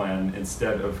retirement plan,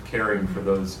 instead of caring for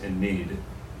those in need.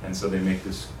 And so they make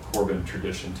this Corban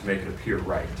tradition to make it appear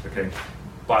right. Okay.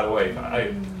 By the way,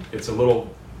 it's a little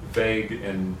vague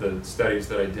in the studies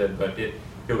that I did, but it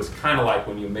was kind of like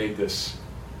when you made this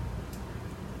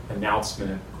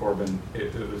announcement at Corban,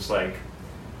 it was like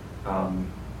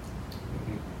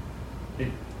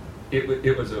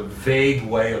it was a vague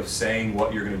way of saying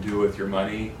what you're going to do with your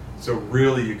money. So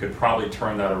really, you could probably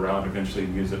turn that around eventually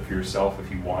and use it for yourself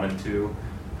if you wanted to.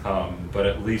 But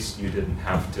at least you didn't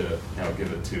have to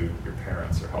give it to your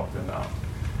parents or help them out.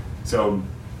 So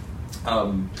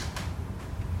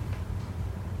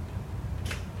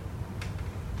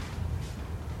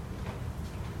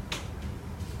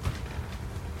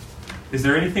is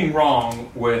there anything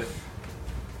wrong with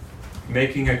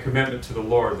making a commitment to the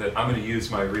Lord that I'm going to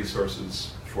use my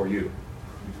resources for you?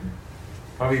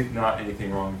 Probably not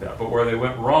anything wrong with that. But where they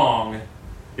went wrong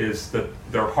is that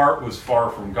their heart was far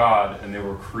from God, and they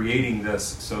were creating this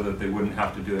so that they wouldn't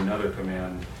have to do another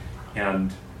command,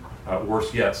 and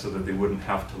worse yet, so that they wouldn't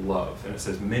have to love. And it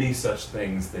says many such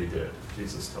things they did,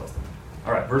 Jesus tells them.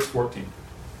 All right, verse 14.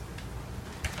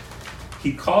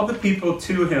 He called the people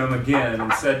to him again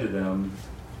and said to them,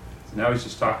 so now he's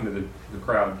just talking to the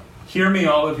crowd, "Hear me,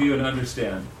 all of you, and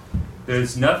understand. There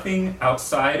is nothing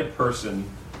outside a person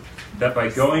that by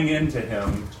going into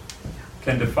him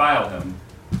can defile him,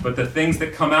 but the things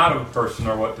that come out of a person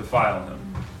are what defile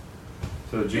him."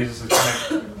 So Jesus is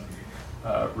kind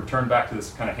of returned back to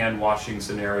this kind of hand-washing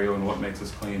scenario and what makes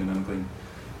us clean and unclean.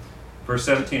 Verse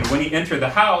 17, when he entered the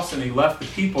house and he left the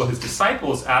people, his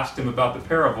disciples asked him about the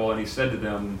parable, and he said to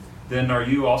them, "Then are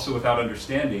you also without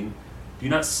understanding? Do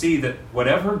you not see that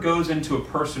whatever goes into a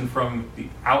person from the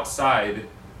outside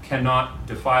cannot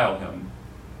defile him,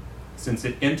 since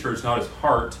it enters not his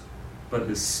heart, but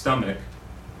his stomach,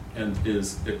 and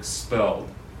is expelled,"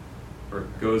 or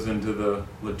goes into the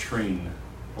latrine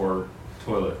or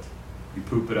toilet. You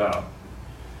poop it out.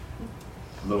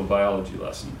 A little biology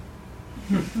lesson.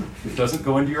 It doesn't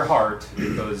go into your heart,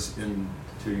 it goes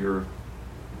into your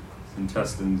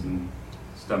intestines and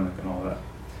stomach and all that.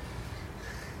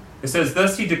 It says,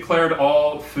 thus he declared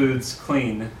all foods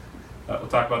clean. We'll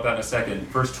talk about that in a second.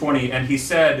 Verse 20, and he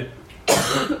said,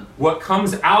 what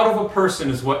comes out of a person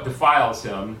is what defiles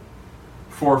him,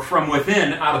 for from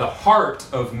within, out of the heart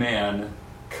of man,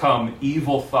 come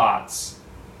evil thoughts,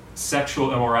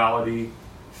 sexual immorality,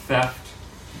 theft,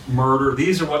 murder.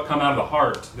 These are what come out of the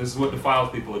heart. This is what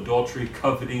defiles people: adultery,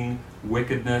 coveting,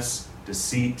 wickedness,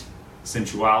 deceit,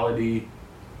 sensuality,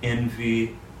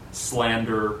 envy,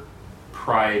 slander,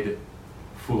 pride,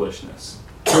 foolishness.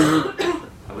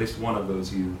 At least one of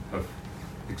those you have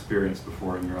experienced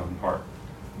before in your own heart.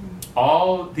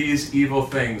 All these evil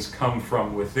things come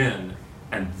from within,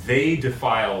 and they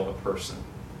defile a person,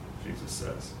 Jesus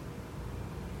says.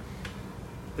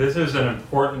 This is an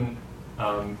important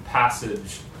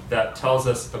passage that tells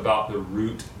us about the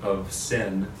root of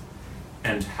sin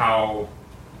and how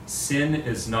sin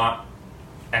is not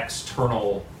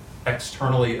externally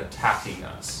attacking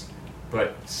us,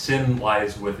 but sin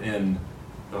lies within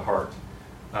the heart.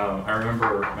 I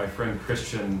remember my friend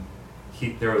Christian,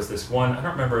 there was this one, I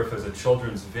don't remember if it was a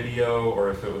children's video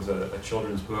or if it was a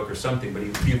children's book or something, but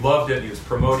he loved it, he was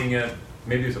promoting it,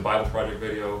 maybe it was a Bible Project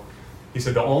video. He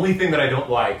said, the only thing that I don't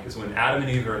like is when Adam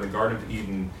and Eve are in the Garden of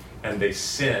Eden and they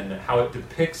sin. How it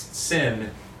depicts sin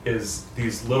is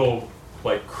these little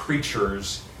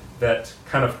creatures that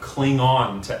kind of cling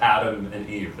on to Adam and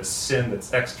Eve. The sin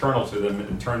that's external to them,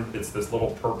 in turn, it's this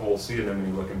little purple sea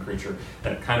anemone looking creature,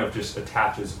 and it kind of just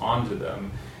attaches onto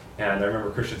them. And I remember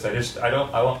Christian said, I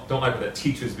don't like what that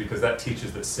teaches, because that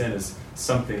teaches that sin is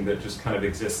something that just kind of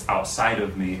exists outside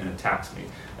of me and attacks me.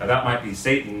 Now that might be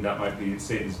Satan, that might be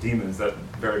Satan's demons, that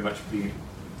very much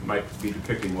might be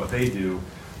depicting what they do.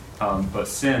 But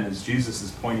sin, as Jesus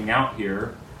is pointing out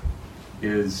here,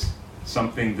 is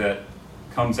something that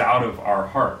comes out of our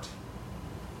heart.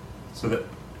 So that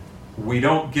we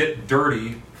don't get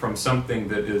dirty from something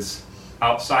that is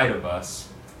outside of us,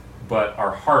 but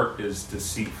our heart is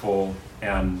deceitful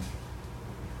and,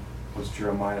 what's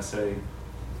Jeremiah say?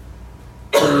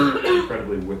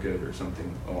 Incredibly wicked or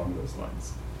something along those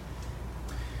lines.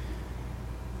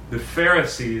 The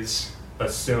Pharisees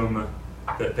assume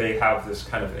that they have this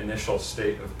kind of initial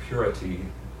state of purity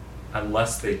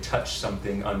unless they touch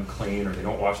something unclean or they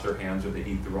don't wash their hands or they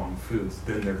eat the wrong foods.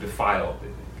 Then they're defiled, they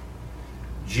think.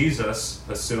 Jesus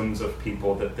assumes of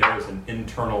people that there is an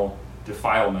internal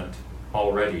defilement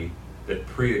already that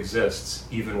pre-exists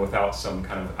even without some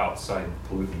kind of outside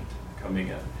pollutant coming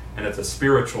in. And it's a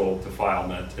spiritual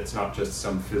defilement. It's not just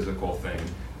some physical thing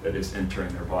that is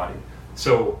entering their body.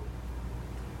 So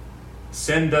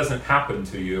sin doesn't happen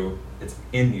to you, it's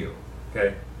in you,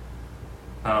 okay?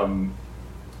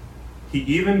 He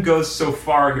even goes so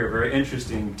far here, very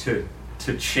interesting,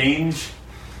 to change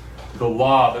the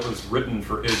law that was written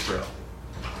for Israel.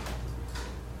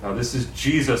 Now this is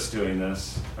Jesus doing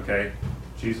this, okay?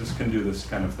 Jesus can do this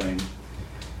kind of thing.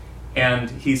 And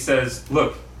he says,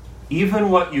 look, even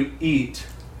what you eat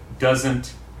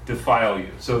doesn't defile you.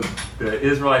 So the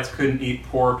Israelites couldn't eat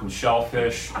pork and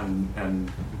shellfish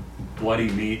and bloody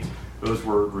meat. Those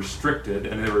were restricted,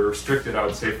 and they were restricted, I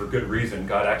would say, for good reason.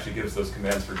 God actually gives those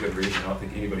commands for good reason. I don't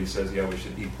think anybody says, yeah, we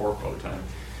should eat pork all the time.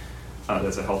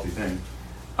 That's a healthy thing.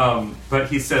 But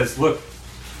he says, look,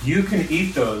 you can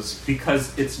eat those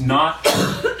because it's not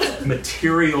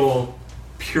material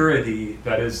purity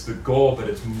that is the goal, but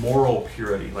it's moral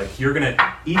purity. Like, you're going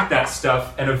to eat that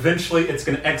stuff, and eventually it's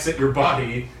going to exit your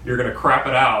body. You're going to crap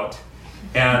it out.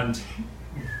 And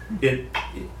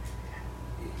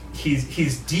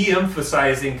he's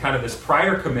de-emphasizing kind of this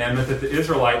prior commandment that the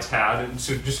Israelites had. And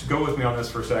so just go with me on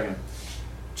this for a second.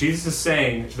 Jesus is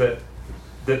saying that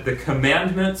the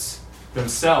commandments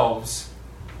themselves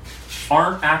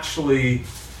aren't actually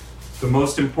the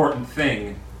most important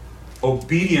thing.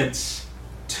 Obedience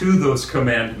to those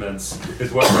commandments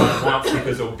is what God wants,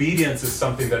 because obedience is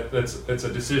something it's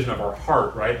a decision of our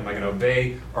heart, right? Am I going to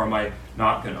obey or am I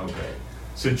not going to obey?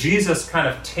 So Jesus kind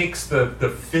of takes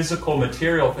the physical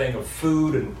material thing of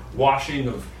food and washing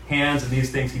of hands and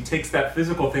these things, he takes that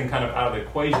physical thing kind of out of the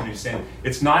equation. He's saying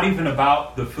it's not even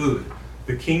about the food.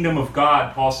 The kingdom of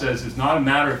God, Paul says, is not a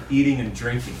matter of eating and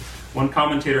drinking. One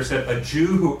commentator said, a Jew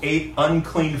who ate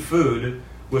unclean food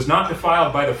was not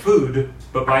defiled by the food,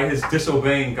 but by his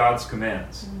disobeying God's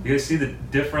commands. You guys see the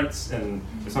difference? And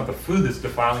it's not the food that's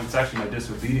defiling, it's actually my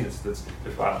disobedience that's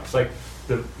defiling. It's like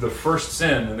the first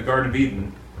sin in the Garden of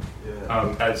Eden,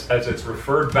 as it's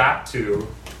referred back to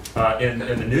in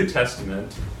the New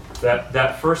Testament,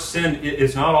 that first sin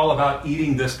is not all about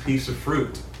eating this piece of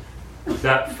fruit.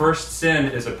 That first sin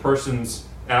is a person's,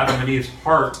 Adam and Eve's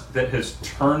heart, that has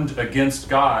turned against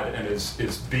God and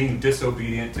is being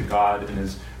disobedient to God and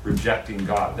is rejecting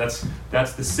God. That's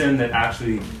the sin that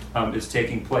actually is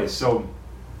taking place. So,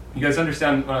 you guys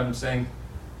understand what I'm saying?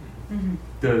 Mm-hmm.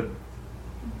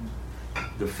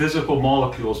 The physical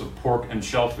molecules of pork and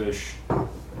shellfish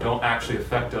don't actually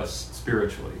affect us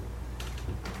spiritually,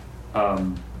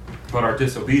 but our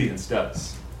disobedience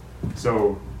does.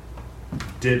 So,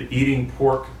 did eating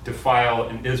pork defile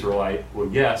an Israelite? Well,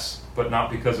 yes, but not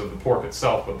because of the pork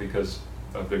itself, but because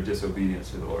of their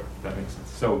disobedience to the Lord. If that makes sense.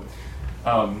 So,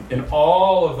 in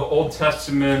all of the Old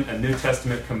Testament and New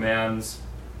Testament commands,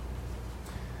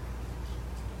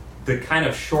 the kind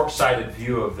of short-sighted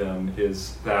view of them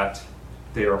is that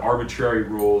they are arbitrary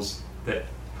rules that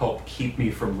help keep me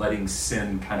from letting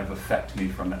sin kind of affect me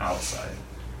from the outside.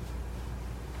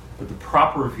 But the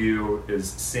proper view is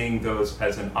seeing those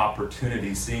as an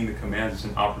opportunity, seeing the commands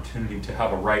as an opportunity to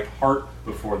have a right heart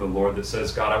before the Lord that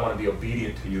says, God, I want to be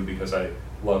obedient to you because I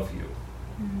love you.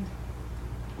 Mm-hmm.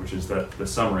 Which is the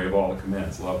summary of all the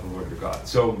commands, love the Lord your God.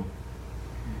 So,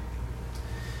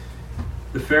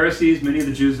 the Pharisees, many of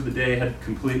the Jews of the day, had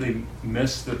completely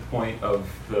missed the point of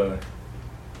the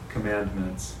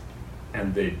commandments,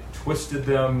 and they twisted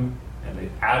them, and they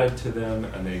added to them,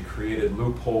 and they created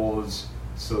loopholes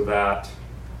so that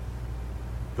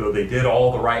though they did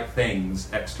all the right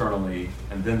things externally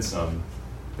and then some,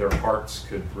 their hearts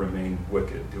could remain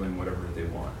wicked, doing whatever they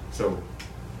want. So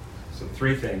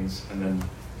three things, and then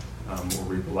we'll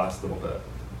read the last little bit.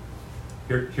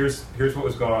 Here's what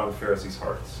was going on in the Pharisees'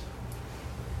 hearts.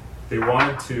 They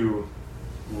wanted to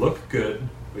look good,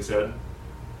 we said,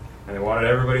 and they wanted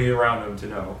everybody around them to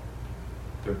know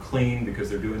they're clean because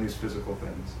they're doing these physical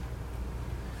things.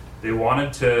 They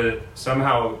wanted to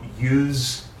somehow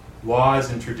use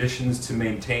laws and traditions to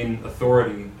maintain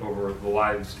authority over the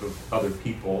lives of other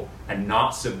people and not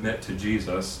submit to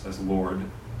Jesus as Lord.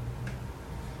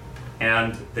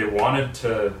 And they wanted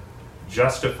to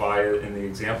justify, in the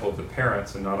example of the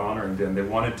parents and not honoring them, they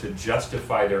wanted to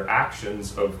justify their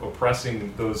actions of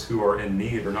oppressing those who are in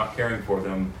need or not caring for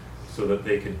them so that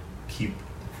they could keep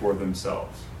for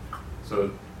themselves. So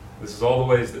this is all the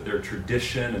ways that their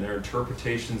tradition and their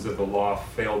interpretations of the law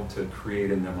failed to create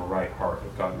in them a right heart,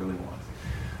 what God really wants.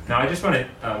 Now I just want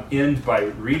to end by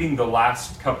reading the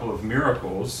last couple of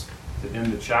miracles to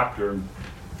end the chapter,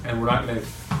 and we're not going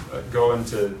to go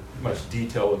into much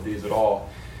detail of these at all.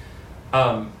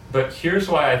 But here's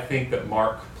why I think that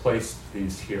Mark placed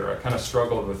these here. I kind of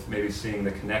struggled with maybe seeing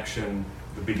the connection.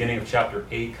 The beginning of chapter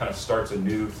 8 kind of starts a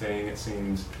new thing, it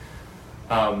seems.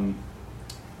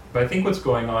 But I think what's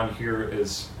going on here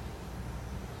is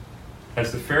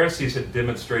As the Pharisees had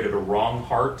demonstrated a wrong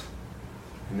heart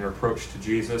in their approach to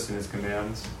Jesus and his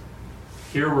commands,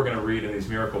 here we're going to read in these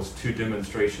miracles two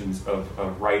demonstrations of a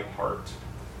right heart.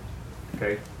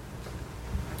 Okay?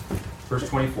 Verse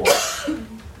 24.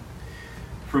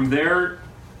 From there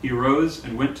he rose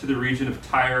and went to the region of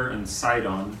Tyre and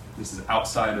Sidon. This is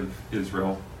outside of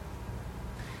Israel.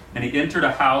 And he entered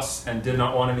a house and did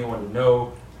not want anyone to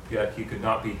know, yet he could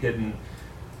not be hidden.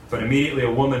 But immediately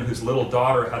a woman whose little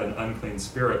daughter had an unclean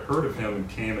spirit heard of him and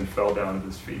came and fell down at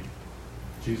his feet.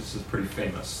 Jesus is pretty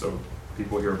famous, so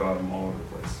people hear about him all over the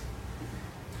place.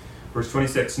 Verse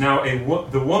 26, now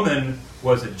the woman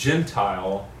was a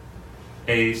Gentile,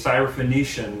 a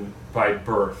Syrophoenician by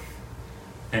birth,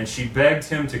 and she begged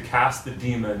him to cast the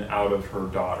demon out of her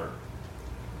daughter.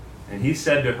 And he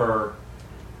said to her,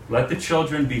 let the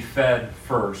children be fed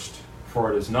first,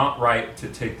 for it is not right to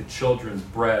take the children's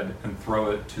bread and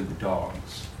throw it to the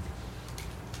dogs.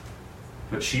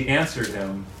 But she answered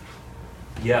him,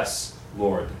 yes,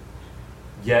 Lord.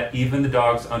 Yet even the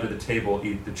dogs under the table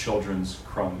eat the children's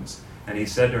crumbs. And he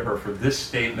said to her, for this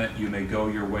statement you may go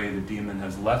your way, the demon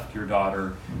has left your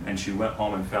daughter. And she went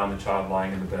home and found the child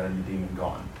lying in the bed and the demon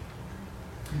gone.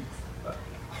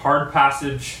 Hard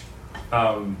passage.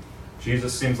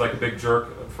 Jesus seems like a big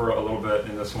jerk for a little bit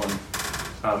in this one.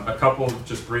 A couple of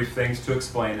just brief things to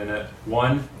explain in it.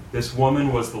 One, this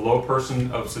woman was the low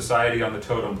person of society on the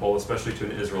totem pole, especially to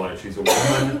an Israelite. She's a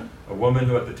woman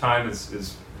who at the time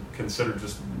is considered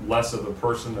just less of a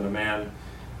person than a man.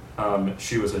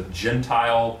 She was a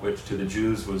Gentile, which to the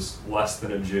Jews was less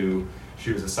than a Jew.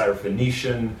 She was a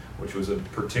Syrophoenician, which was a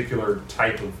particular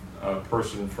type of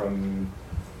person from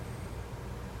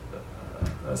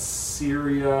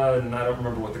Assyria, and I don't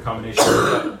remember what the combination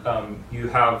is, but you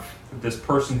have this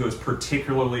person who is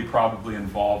particularly probably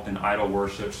involved in idol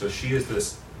worship. So she is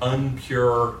this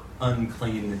unpure,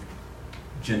 unclean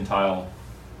Gentile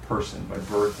person by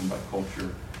birth and by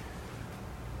culture.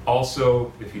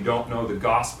 Also, if you don't know, the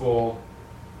gospel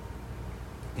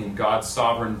in God's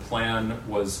sovereign plan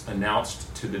was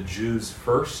announced to the Jews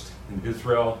first in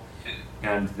Israel,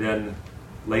 and then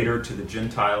later to the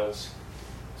Gentiles.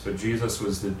 So Jesus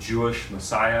was the Jewish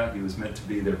Messiah. He was meant to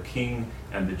be their king,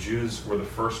 and the Jews were the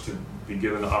first to be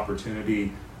given the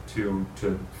opportunity to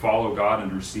follow God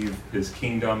and receive his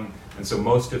kingdom. And so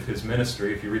most of his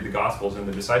ministry, if you read the Gospels and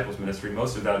the disciples' ministry,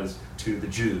 most of that is to the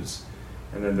Jews.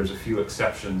 And then there's a few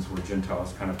exceptions where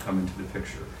Gentiles kind of come into the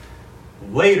picture.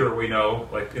 Later we know,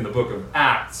 like in the book of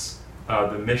Acts,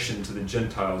 the mission to the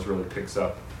Gentiles really picks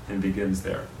up and begins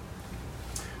there.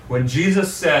 When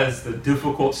Jesus says the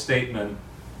difficult statement,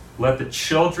 let the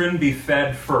children be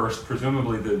fed first,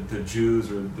 presumably the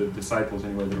Jews or the disciples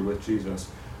anyway that are with Jesus,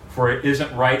 for it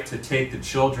isn't right to take the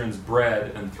children's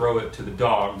bread and throw it to the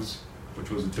dogs, which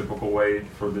was a typical way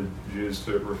for the Jews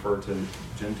to refer to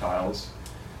Gentiles.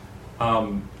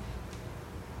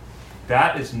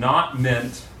 That is not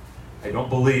meant, I don't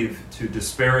believe, to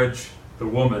disparage the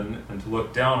woman and to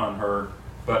look down on her,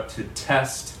 but to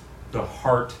test the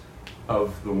heart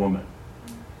of the woman.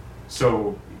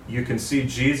 So you can see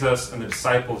Jesus and the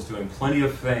disciples doing plenty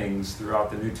of things throughout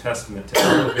the New Testament to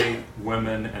elevate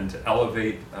women and to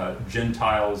elevate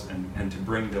Gentiles and to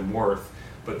bring them worth.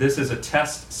 But this is a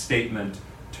test statement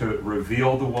to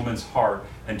reveal the woman's heart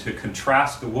and to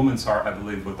contrast the woman's heart, I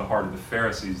believe, with the heart of the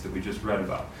Pharisees that we just read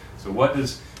about. So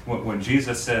when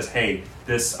Jesus says, hey,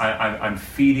 I'm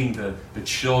feeding the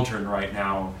children right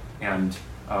now, and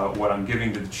what I'm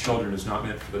giving to the children is not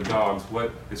meant for the dogs,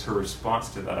 what is her response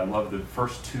to that? I love the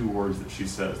first two words that she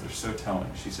says. They're so telling.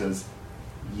 She says,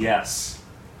 yes.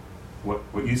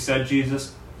 What you said,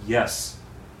 Jesus? Yes,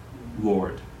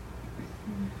 Lord.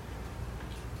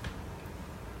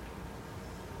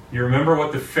 You remember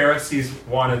what the Pharisees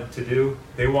wanted to do?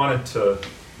 They wanted to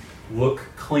look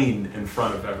clean in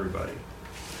front of everybody.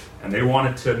 And they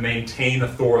wanted to maintain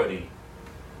authority.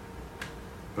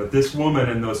 But this woman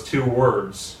in those two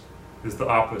words is the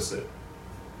opposite.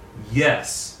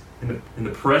 Yes, in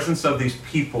the presence of these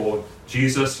people,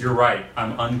 Jesus, you're right,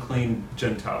 I'm unclean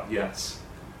Gentile, yes.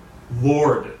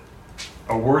 Lord,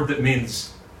 a word that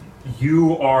means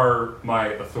you are my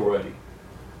authority.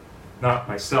 Not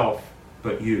myself,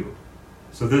 but you.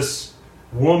 So this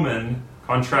woman,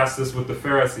 contrast this with the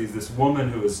Pharisees, this woman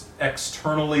who is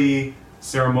externally,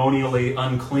 ceremonially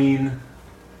unclean,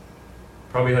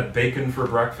 probably had bacon for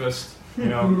breakfast,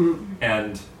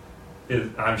 and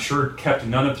I'm sure kept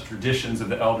none of the traditions of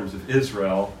the elders of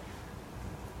Israel,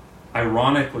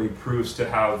 ironically proves to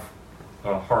have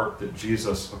a heart that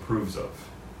Jesus approves of.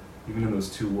 Even in those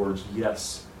two words,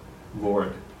 yes,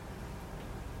 Lord.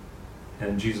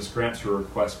 And Jesus grants her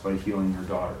request by healing her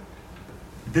daughter.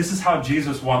 this is how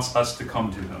Jesus wants us to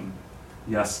come to him.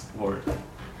 Yes, Lord.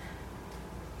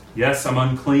 Yes, I'm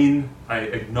unclean. I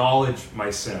acknowledge my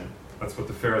sin. That's what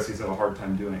the Pharisees have a hard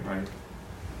time doing, right?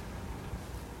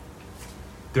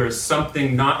 There is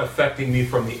something not affecting me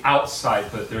from the outside,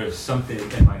 but there is something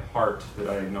in my heart that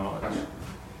I acknowledge.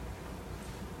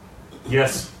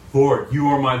 Yes, Lord, you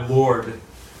are my Lord,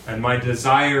 and my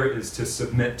desire is to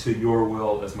submit to your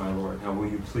will as my Lord. Now, will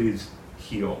you please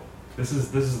heal? This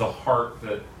is the heart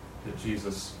that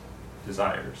Jesus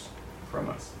desires from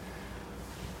us.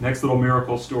 Next little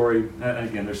miracle story.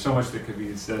 Again, there's so much that could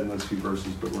be said in those few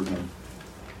verses, but we're going to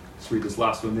just read this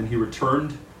last one. Then he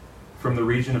returned from the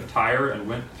region of Tyre and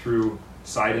went through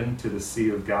Sidon to the Sea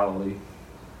of Galilee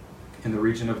in the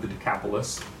region of the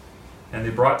Decapolis. And they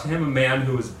brought to him a man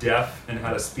who was deaf and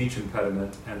had a speech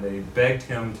impediment, and they begged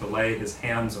him to lay his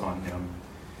hands on him.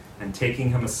 And taking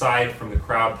him aside from the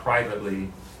crowd privately,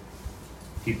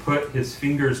 he put his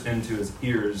fingers into his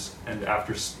ears, and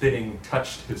after spitting,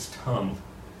 touched his tongue.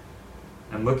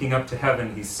 And looking up to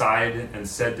heaven, he sighed and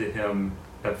said to him,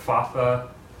 Ephphatha,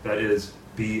 that is,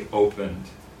 be opened.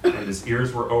 And his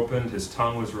ears were opened, his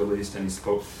tongue was released, and he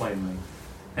spoke plainly.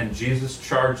 And Jesus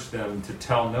charged them to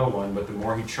tell no one, but the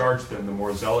more he charged them, the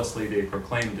more zealously they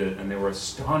proclaimed it, and they were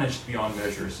astonished beyond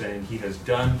measure, saying, he has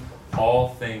done all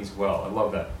things well. I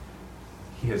love that.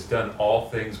 He has done all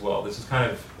things well. This is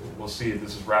kind of, we'll see,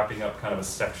 this is wrapping up kind of a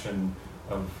section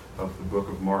of the book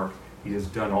of Mark. He has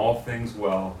done all things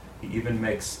well. He even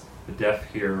makes the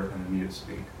deaf hear and the mute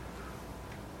speak.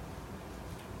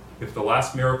 If the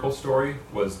last miracle story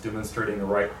was demonstrating the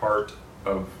right heart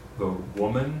of the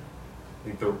woman, I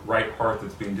think the right heart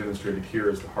that's being demonstrated here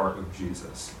is the heart of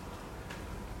Jesus.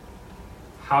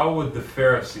 How would the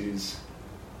Pharisees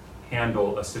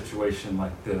handle a situation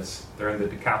like this? They're in the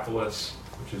Decapolis,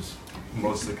 which is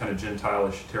mostly kind of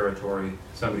Gentile-ish territory.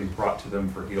 Somebody's brought to them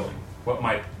for healing. What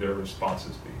might their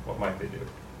responses be? What might they do?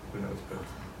 Who knows? But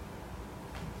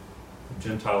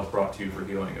Gentiles brought to you for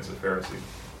healing as a Pharisee.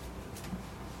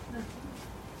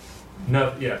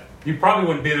 No, yeah. You probably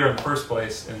wouldn't be there in the first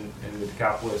place in the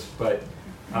Decapolis, but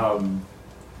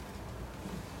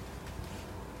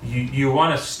you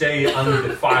want to stay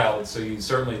undefiled, so you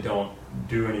certainly don't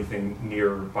do anything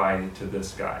nearby to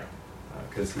this guy,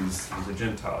 because he's a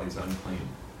Gentile, he's unclean.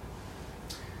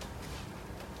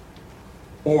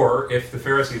 Or if the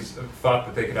Pharisees thought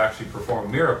that they could actually perform a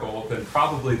miracle, then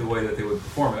probably the way that they would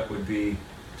perform it would be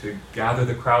to gather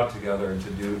the crowd together and to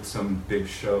do some big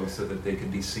show so that they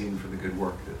could be seen for the good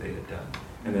work that they had done.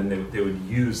 And then they would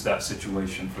use that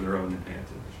situation for their own advantage.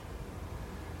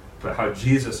 But how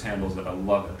Jesus handles it, I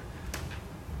love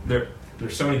it.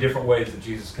 There's so many different ways that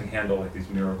Jesus can handle like these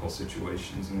miracle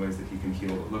situations and ways that he can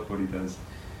heal. But look what he does.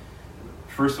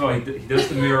 First of all, he does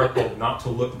the miracle not to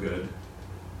look good.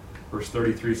 Verse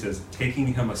 33 says,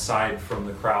 taking him aside from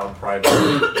the crowd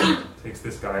privately, takes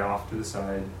this guy off to the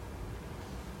side.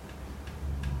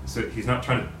 So he's not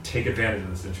trying to take advantage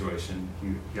of the situation.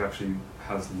 He actually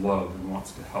has love and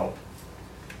wants to help.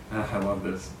 I love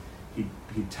this. He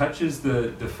touches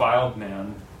the defiled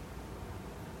man,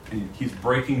 and he's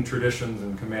breaking traditions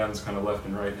and commands kind of left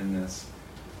and right in this,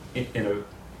 in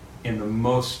the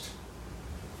most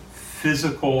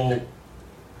physical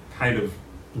kind of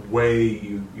way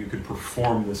you could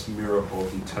perform this miracle.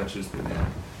 He touches the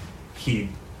man. He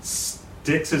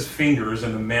sticks his fingers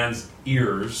in the man's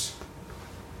ears,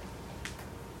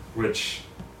 which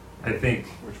I think...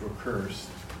 Which were cursed.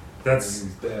 That's...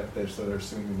 He's deaf, so they're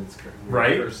assuming it's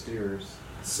right? cursed ears.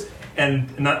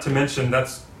 And not to mention,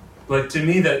 that's, like, to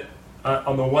me, that,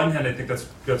 on the one hand, I think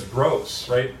that's gross,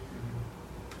 right?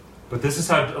 But this is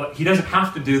how, he doesn't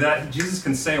have to do that. Jesus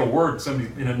can say a word, somebody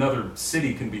in another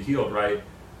city can be healed, right?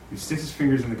 He sticks his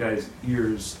fingers in the guy's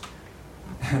ears,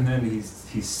 and then he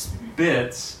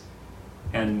spits,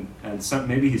 and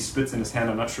maybe he spits in his hand,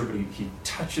 I'm not sure, but he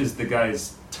touches the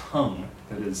guy's tongue.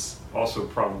 That is also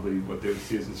probably what they would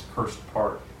see as his cursed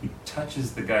part. He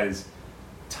touches the guy's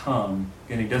tongue,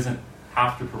 and he doesn't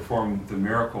have to perform the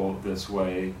miracle this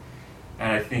way.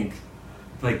 And I think,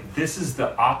 like, this is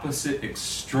the opposite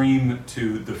extreme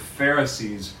to the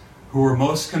Pharisees, who were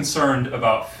most concerned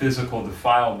about physical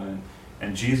defilement.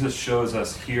 And Jesus shows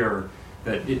us here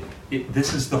that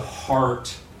this is the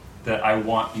heart that I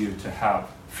want you to have.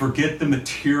 Forget the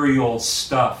material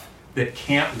stuff that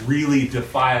can't really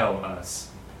defile us.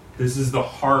 This is the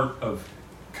heart of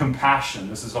compassion.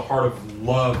 This is the heart of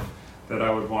love that I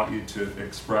would want you to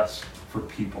express for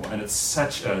people. And it's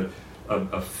such a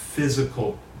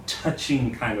physical,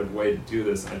 touching kind of way to do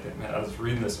this. And I think, man, I was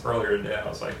reading this earlier today, and I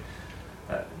was like,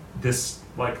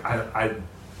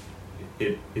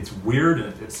 it's weird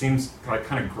and it seems like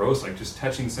kind of gross, like just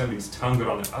touching somebody's tongue. But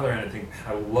on the other hand, I think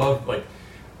I love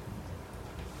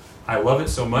it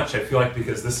so much. I feel like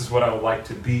because this is what I would like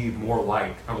to be more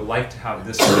like. I would like to have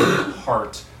this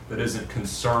heart that isn't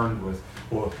concerned with,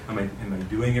 well, am I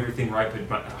doing everything right?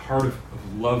 But a heart of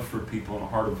love for people and a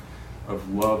heart of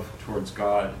love towards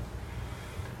God.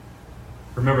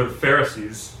 Remember the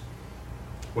Pharisees,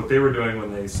 what they were doing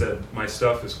when they said, my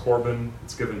stuff is Corban,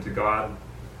 it's given to God.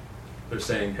 They're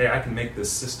saying, hey, I can make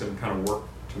this system kind of work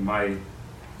to my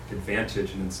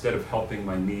advantage, and instead of helping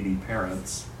my needy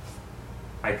parents,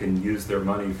 I can use their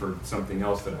money for something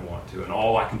else that I want to. And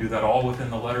I can do that all within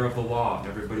the letter of the law, and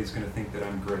everybody's going to think that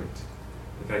I'm great.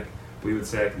 In fact, we would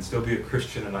say I can still be a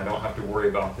Christian and I don't have to worry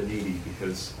about the needy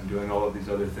because I'm doing all of these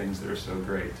other things that are so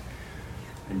great.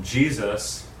 And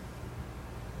Jesus,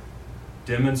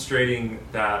 demonstrating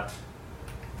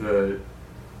the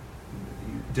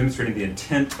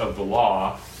intent of the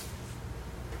law,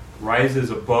 rises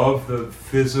above the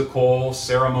physical,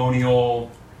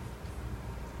 ceremonial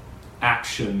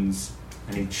actions,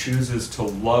 and he chooses to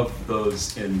love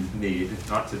those in need,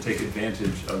 not to take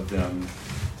advantage of them,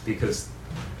 because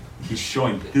he's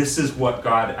showing this is what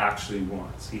God actually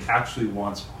wants. He actually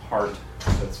wants a heart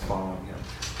that's following him.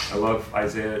 I love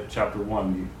Isaiah chapter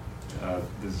 1.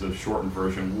 This is a shortened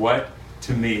version. What,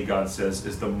 to me, God says,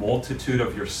 is the multitude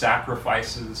of your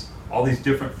sacrifices, all these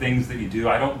different things that you do.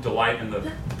 I don't delight in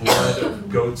the blood of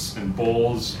goats and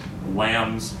bulls,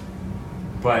 lambs,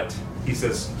 but he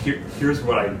says, here's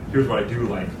what I do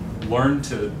like. Learn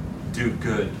to do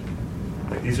good.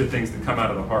 Like, these are things that come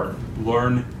out of the heart.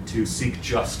 Learn to seek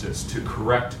justice, to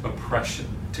correct oppression,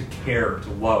 to care, to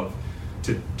love,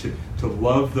 to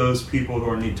love those people who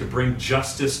are in need, to bring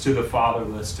justice to the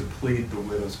fatherless, to plead the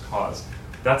widow's cause.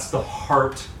 That's the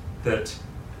heart that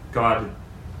God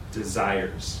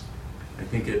desires. I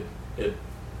think it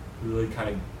really kind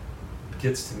of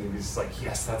gets to me. It's like,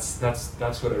 yes,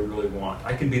 that's what I really want.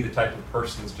 I can be the type of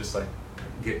person that's just like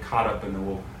get caught up in the,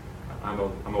 well, I'm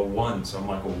a one, so I'm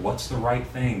like, well, what's the right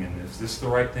thing? And is this the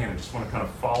right thing? I just want to kind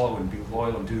of follow and be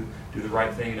loyal and do the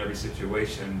right thing in every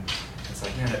situation. It's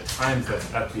like, man, at times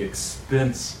that's at the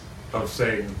expense of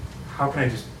saying, how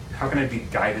can I be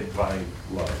guided by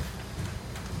love?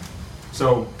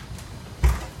 So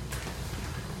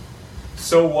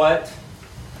what?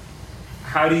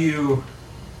 How do you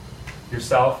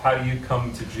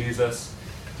come to Jesus?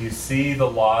 Do you see the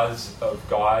laws of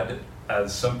God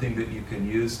as something that you can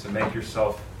use to make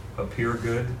yourself appear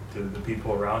good to the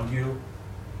people around you?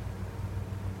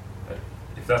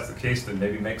 If that's the case, then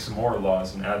maybe make some more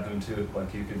laws and add them to it.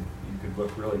 Like you could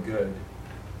look really good.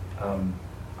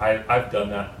 I've done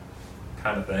that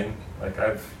kind of thing. Like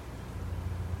I've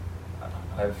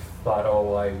thought, oh,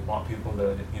 well, I want people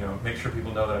to, make sure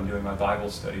people know that I'm doing my Bible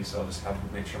study, so I'll just have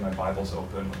to make sure my Bible's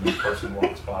open when this person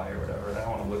walks by or whatever. And I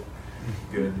don't want to look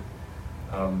good.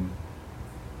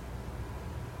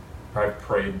 I've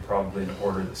prayed probably in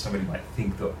order that somebody might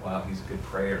think that, wow, he's a good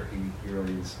prayer. He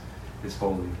really is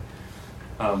holy.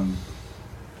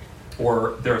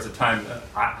 Or there was a time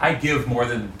I give more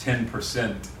than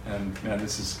 10%, and man,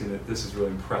 this is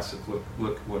really impressive.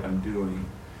 Look what I'm doing.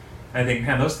 And I think,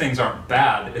 man, those things aren't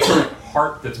bad. It's my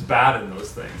heart that's bad in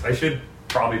those things. I should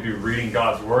probably be reading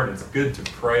God's word. It's good to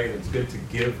pray. It's good to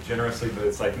give generously, but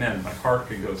it's like, man, my heart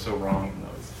could go so wrong in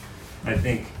those. And I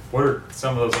think, what are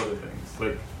some of those other things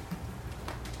like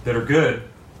that are good?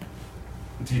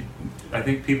 I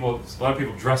think a lot of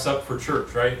people dress up for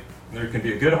church, right? And there can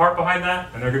be a good heart behind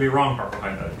that, and there can be a wrong heart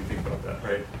behind that if you think about that,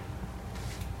 right?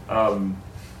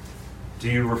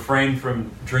 Do you refrain from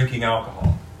drinking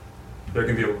alcohol? There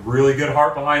can be a really good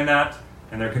heart behind that,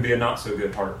 and there can be a not so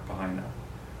good heart behind that.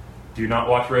 Do you not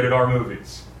watch rated R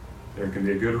movies? There can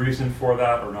be a good reason for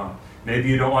that or not. Maybe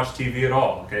you don't watch TV at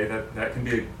all, okay? That can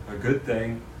be a good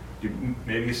thing.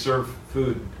 Maybe you serve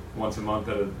food once a month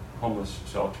at a homeless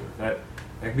shelter. That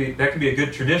can be a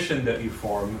good tradition that you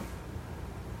form,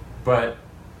 but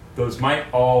those might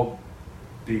all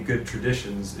be good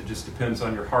traditions. It just depends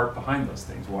on your heart behind those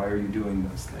things. Why are you doing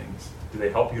those things? Do they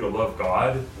help you to love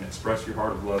God and express your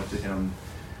heart of love to Him?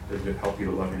 Does it help you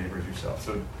to love your neighbors yourself?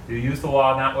 So do you use the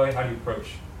law in that way? How do you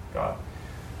approach God?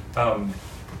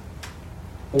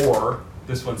 Or,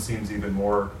 this one seems even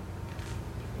more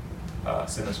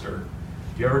sinister.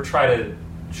 Do you ever try to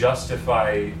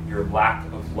justify your lack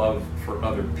of love for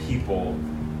other people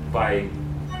by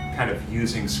kind of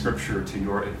using Scripture to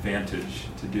your advantage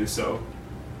to do so?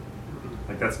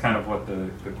 Like that's kind of what the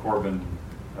Corban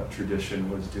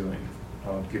tradition was doing.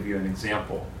 I'll give you an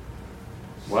example.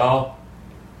 Well,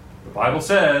 the Bible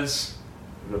says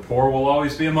the poor will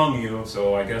always be among you,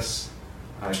 so I guess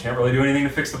I can't really do anything to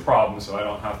fix the problem, so I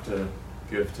don't have to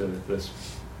give to this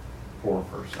poor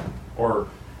person. Or,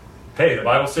 hey, the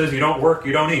Bible says you don't work,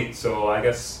 you don't eat, so I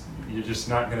guess you're just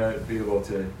not going to be able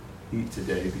to eat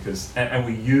today. Because, and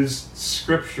we use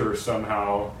Scripture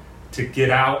somehow to get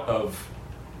out of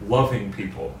loving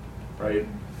people, right?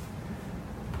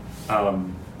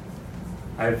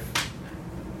 I've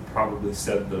probably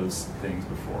said those things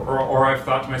before. Or I've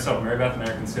thought to myself, Mary Beth and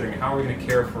I are considering how are we going to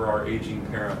care for our aging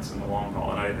parents in the long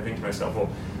haul. And I think to myself, well,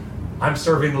 I'm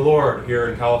serving the Lord here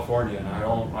in California, and I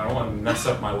don't want to mess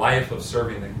up my life of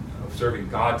serving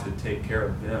God to take care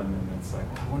of them. And it's like,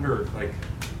 I wonder, like,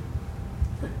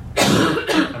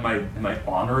 am I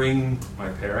honoring my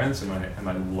parents? Am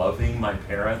I loving my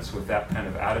parents with that kind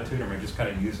of attitude? Or am I just kind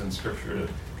of using Scripture to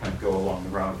kind of go along the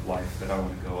route of life that I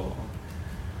want to go along?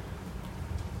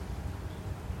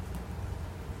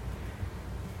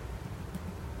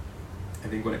 I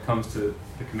think when it comes to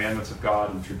the commandments of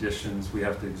God and traditions, we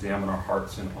have to examine our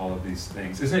hearts in all of these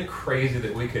things. Isn't it crazy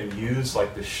that we can use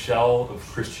like the shell of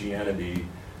Christianity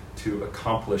to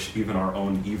accomplish even our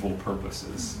own evil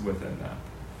purposes within that?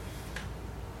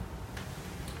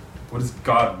 What does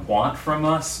God want from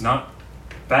us? Not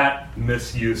that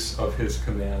misuse of his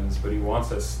commands, but he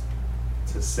wants us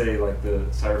to say, like the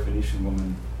Syrophoenician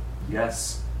woman,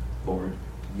 yes, Lord,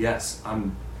 yes,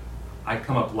 I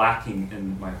come up lacking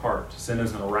in my heart. Sin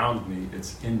isn't around me,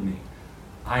 it's in me.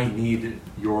 I need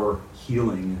your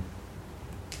healing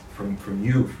from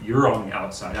you. You're on the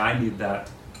outside. I need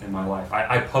that in my life.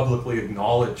 I publicly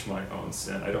acknowledge my own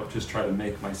sin. I don't just try to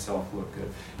make myself look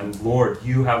good. And Lord,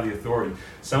 you have the authority.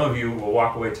 Some of you will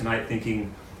walk away tonight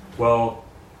thinking, well,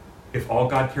 if all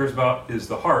God cares about is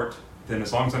the heart, then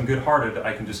as long as I'm good-hearted,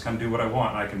 I can just kind of do what I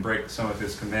want, and I can break some of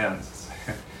his commands.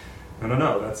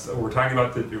 No. We're talking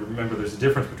about remember, there's a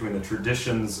difference between the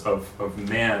traditions of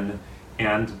man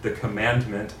and the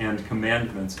commandment and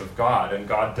commandments of God. And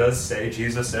God does say,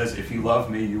 Jesus says, if you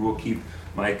love me, you will keep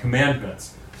my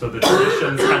commandments. So the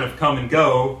traditions kind of come and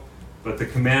go, but the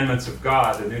commandments of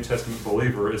God, the New Testament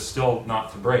believer, is still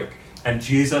not to break. And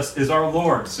Jesus is our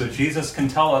Lord, so Jesus can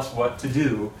tell us what to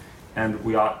do, and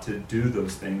we ought to do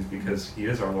those things because he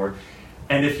is our Lord.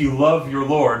 And if you love your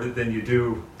Lord, then you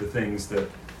do the things that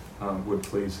would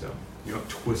please him. You don't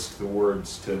twist the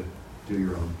words to do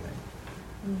your own thing.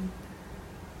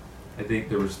 I think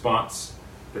the response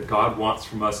that God wants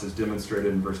from us is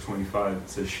demonstrated in verse 25. It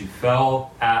says, she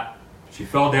fell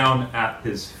down at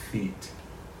his feet.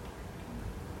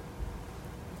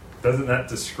 Doesn't that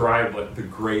describe like the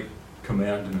great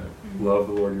commandment? Love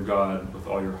the Lord your God with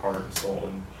all your heart and soul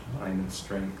and mind and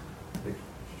strength. Like,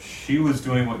 she was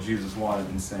doing what Jesus wanted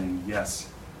and saying, yes,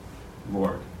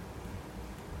 Lord.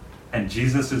 And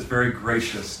Jesus is very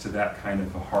gracious to that kind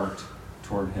of a heart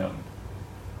toward him.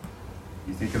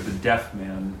 You think of the deaf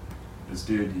man, this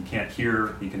dude, he can't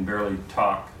hear, he can barely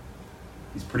talk.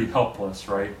 He's pretty helpless,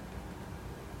 right?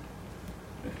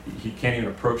 He can't even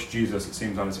approach Jesus, it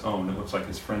seems, on his own. It looks like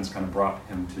his friends kind of brought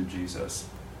him to Jesus.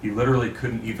 He literally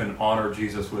couldn't even honor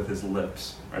Jesus with his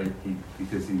lips, right?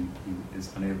 Because he is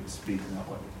unable to speak in that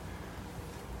way.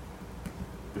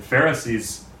 The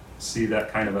Pharisees see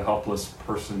that kind of a helpless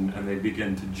person and they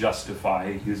begin to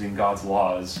justify, using God's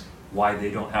laws, why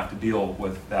they don't have to deal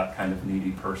with that kind of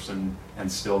needy person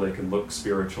and still they can look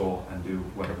spiritual and do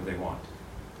whatever they want.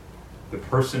 The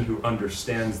person who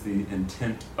understands the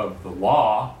intent of the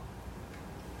law,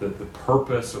 the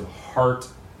purpose of heart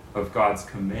of God's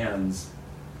commands,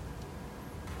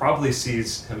 probably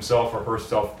sees himself or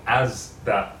herself as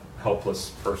that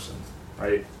helpless person,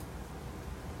 right?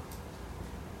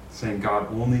 Saying,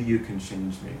 God, only you can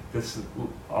change me.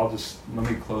 Let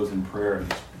me close in prayer and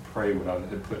just pray what I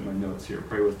had put in my notes here.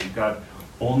 Pray with me. God,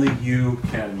 only you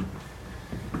can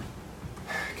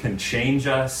change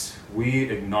us. We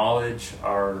acknowledge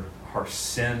our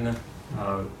sin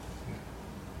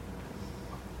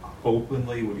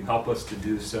openly. Would you help us to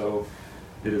do so?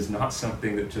 It is not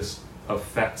something that just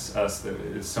affects us, that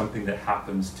it is something that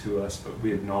happens to us, but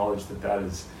we acknowledge that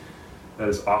is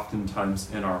oftentimes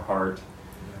in our heart.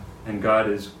 And God,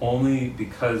 is only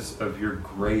because of your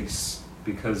grace,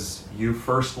 because you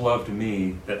first loved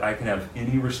me, that I can have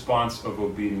any response of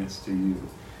obedience to you.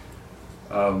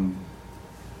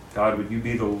 God, would you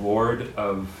be the Lord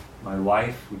of my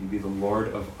life? Would you be the Lord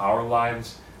of our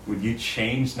lives? Would you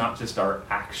change not just our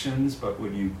actions, but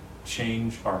would you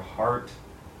change our heart?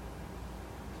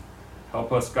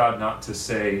 Help us, God, not to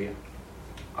say,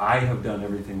 I have done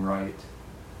everything right,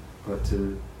 but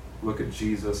to look at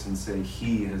Jesus and say,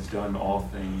 he has done all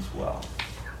things well.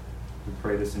 We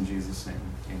pray this in Jesus' name.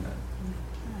 Amen.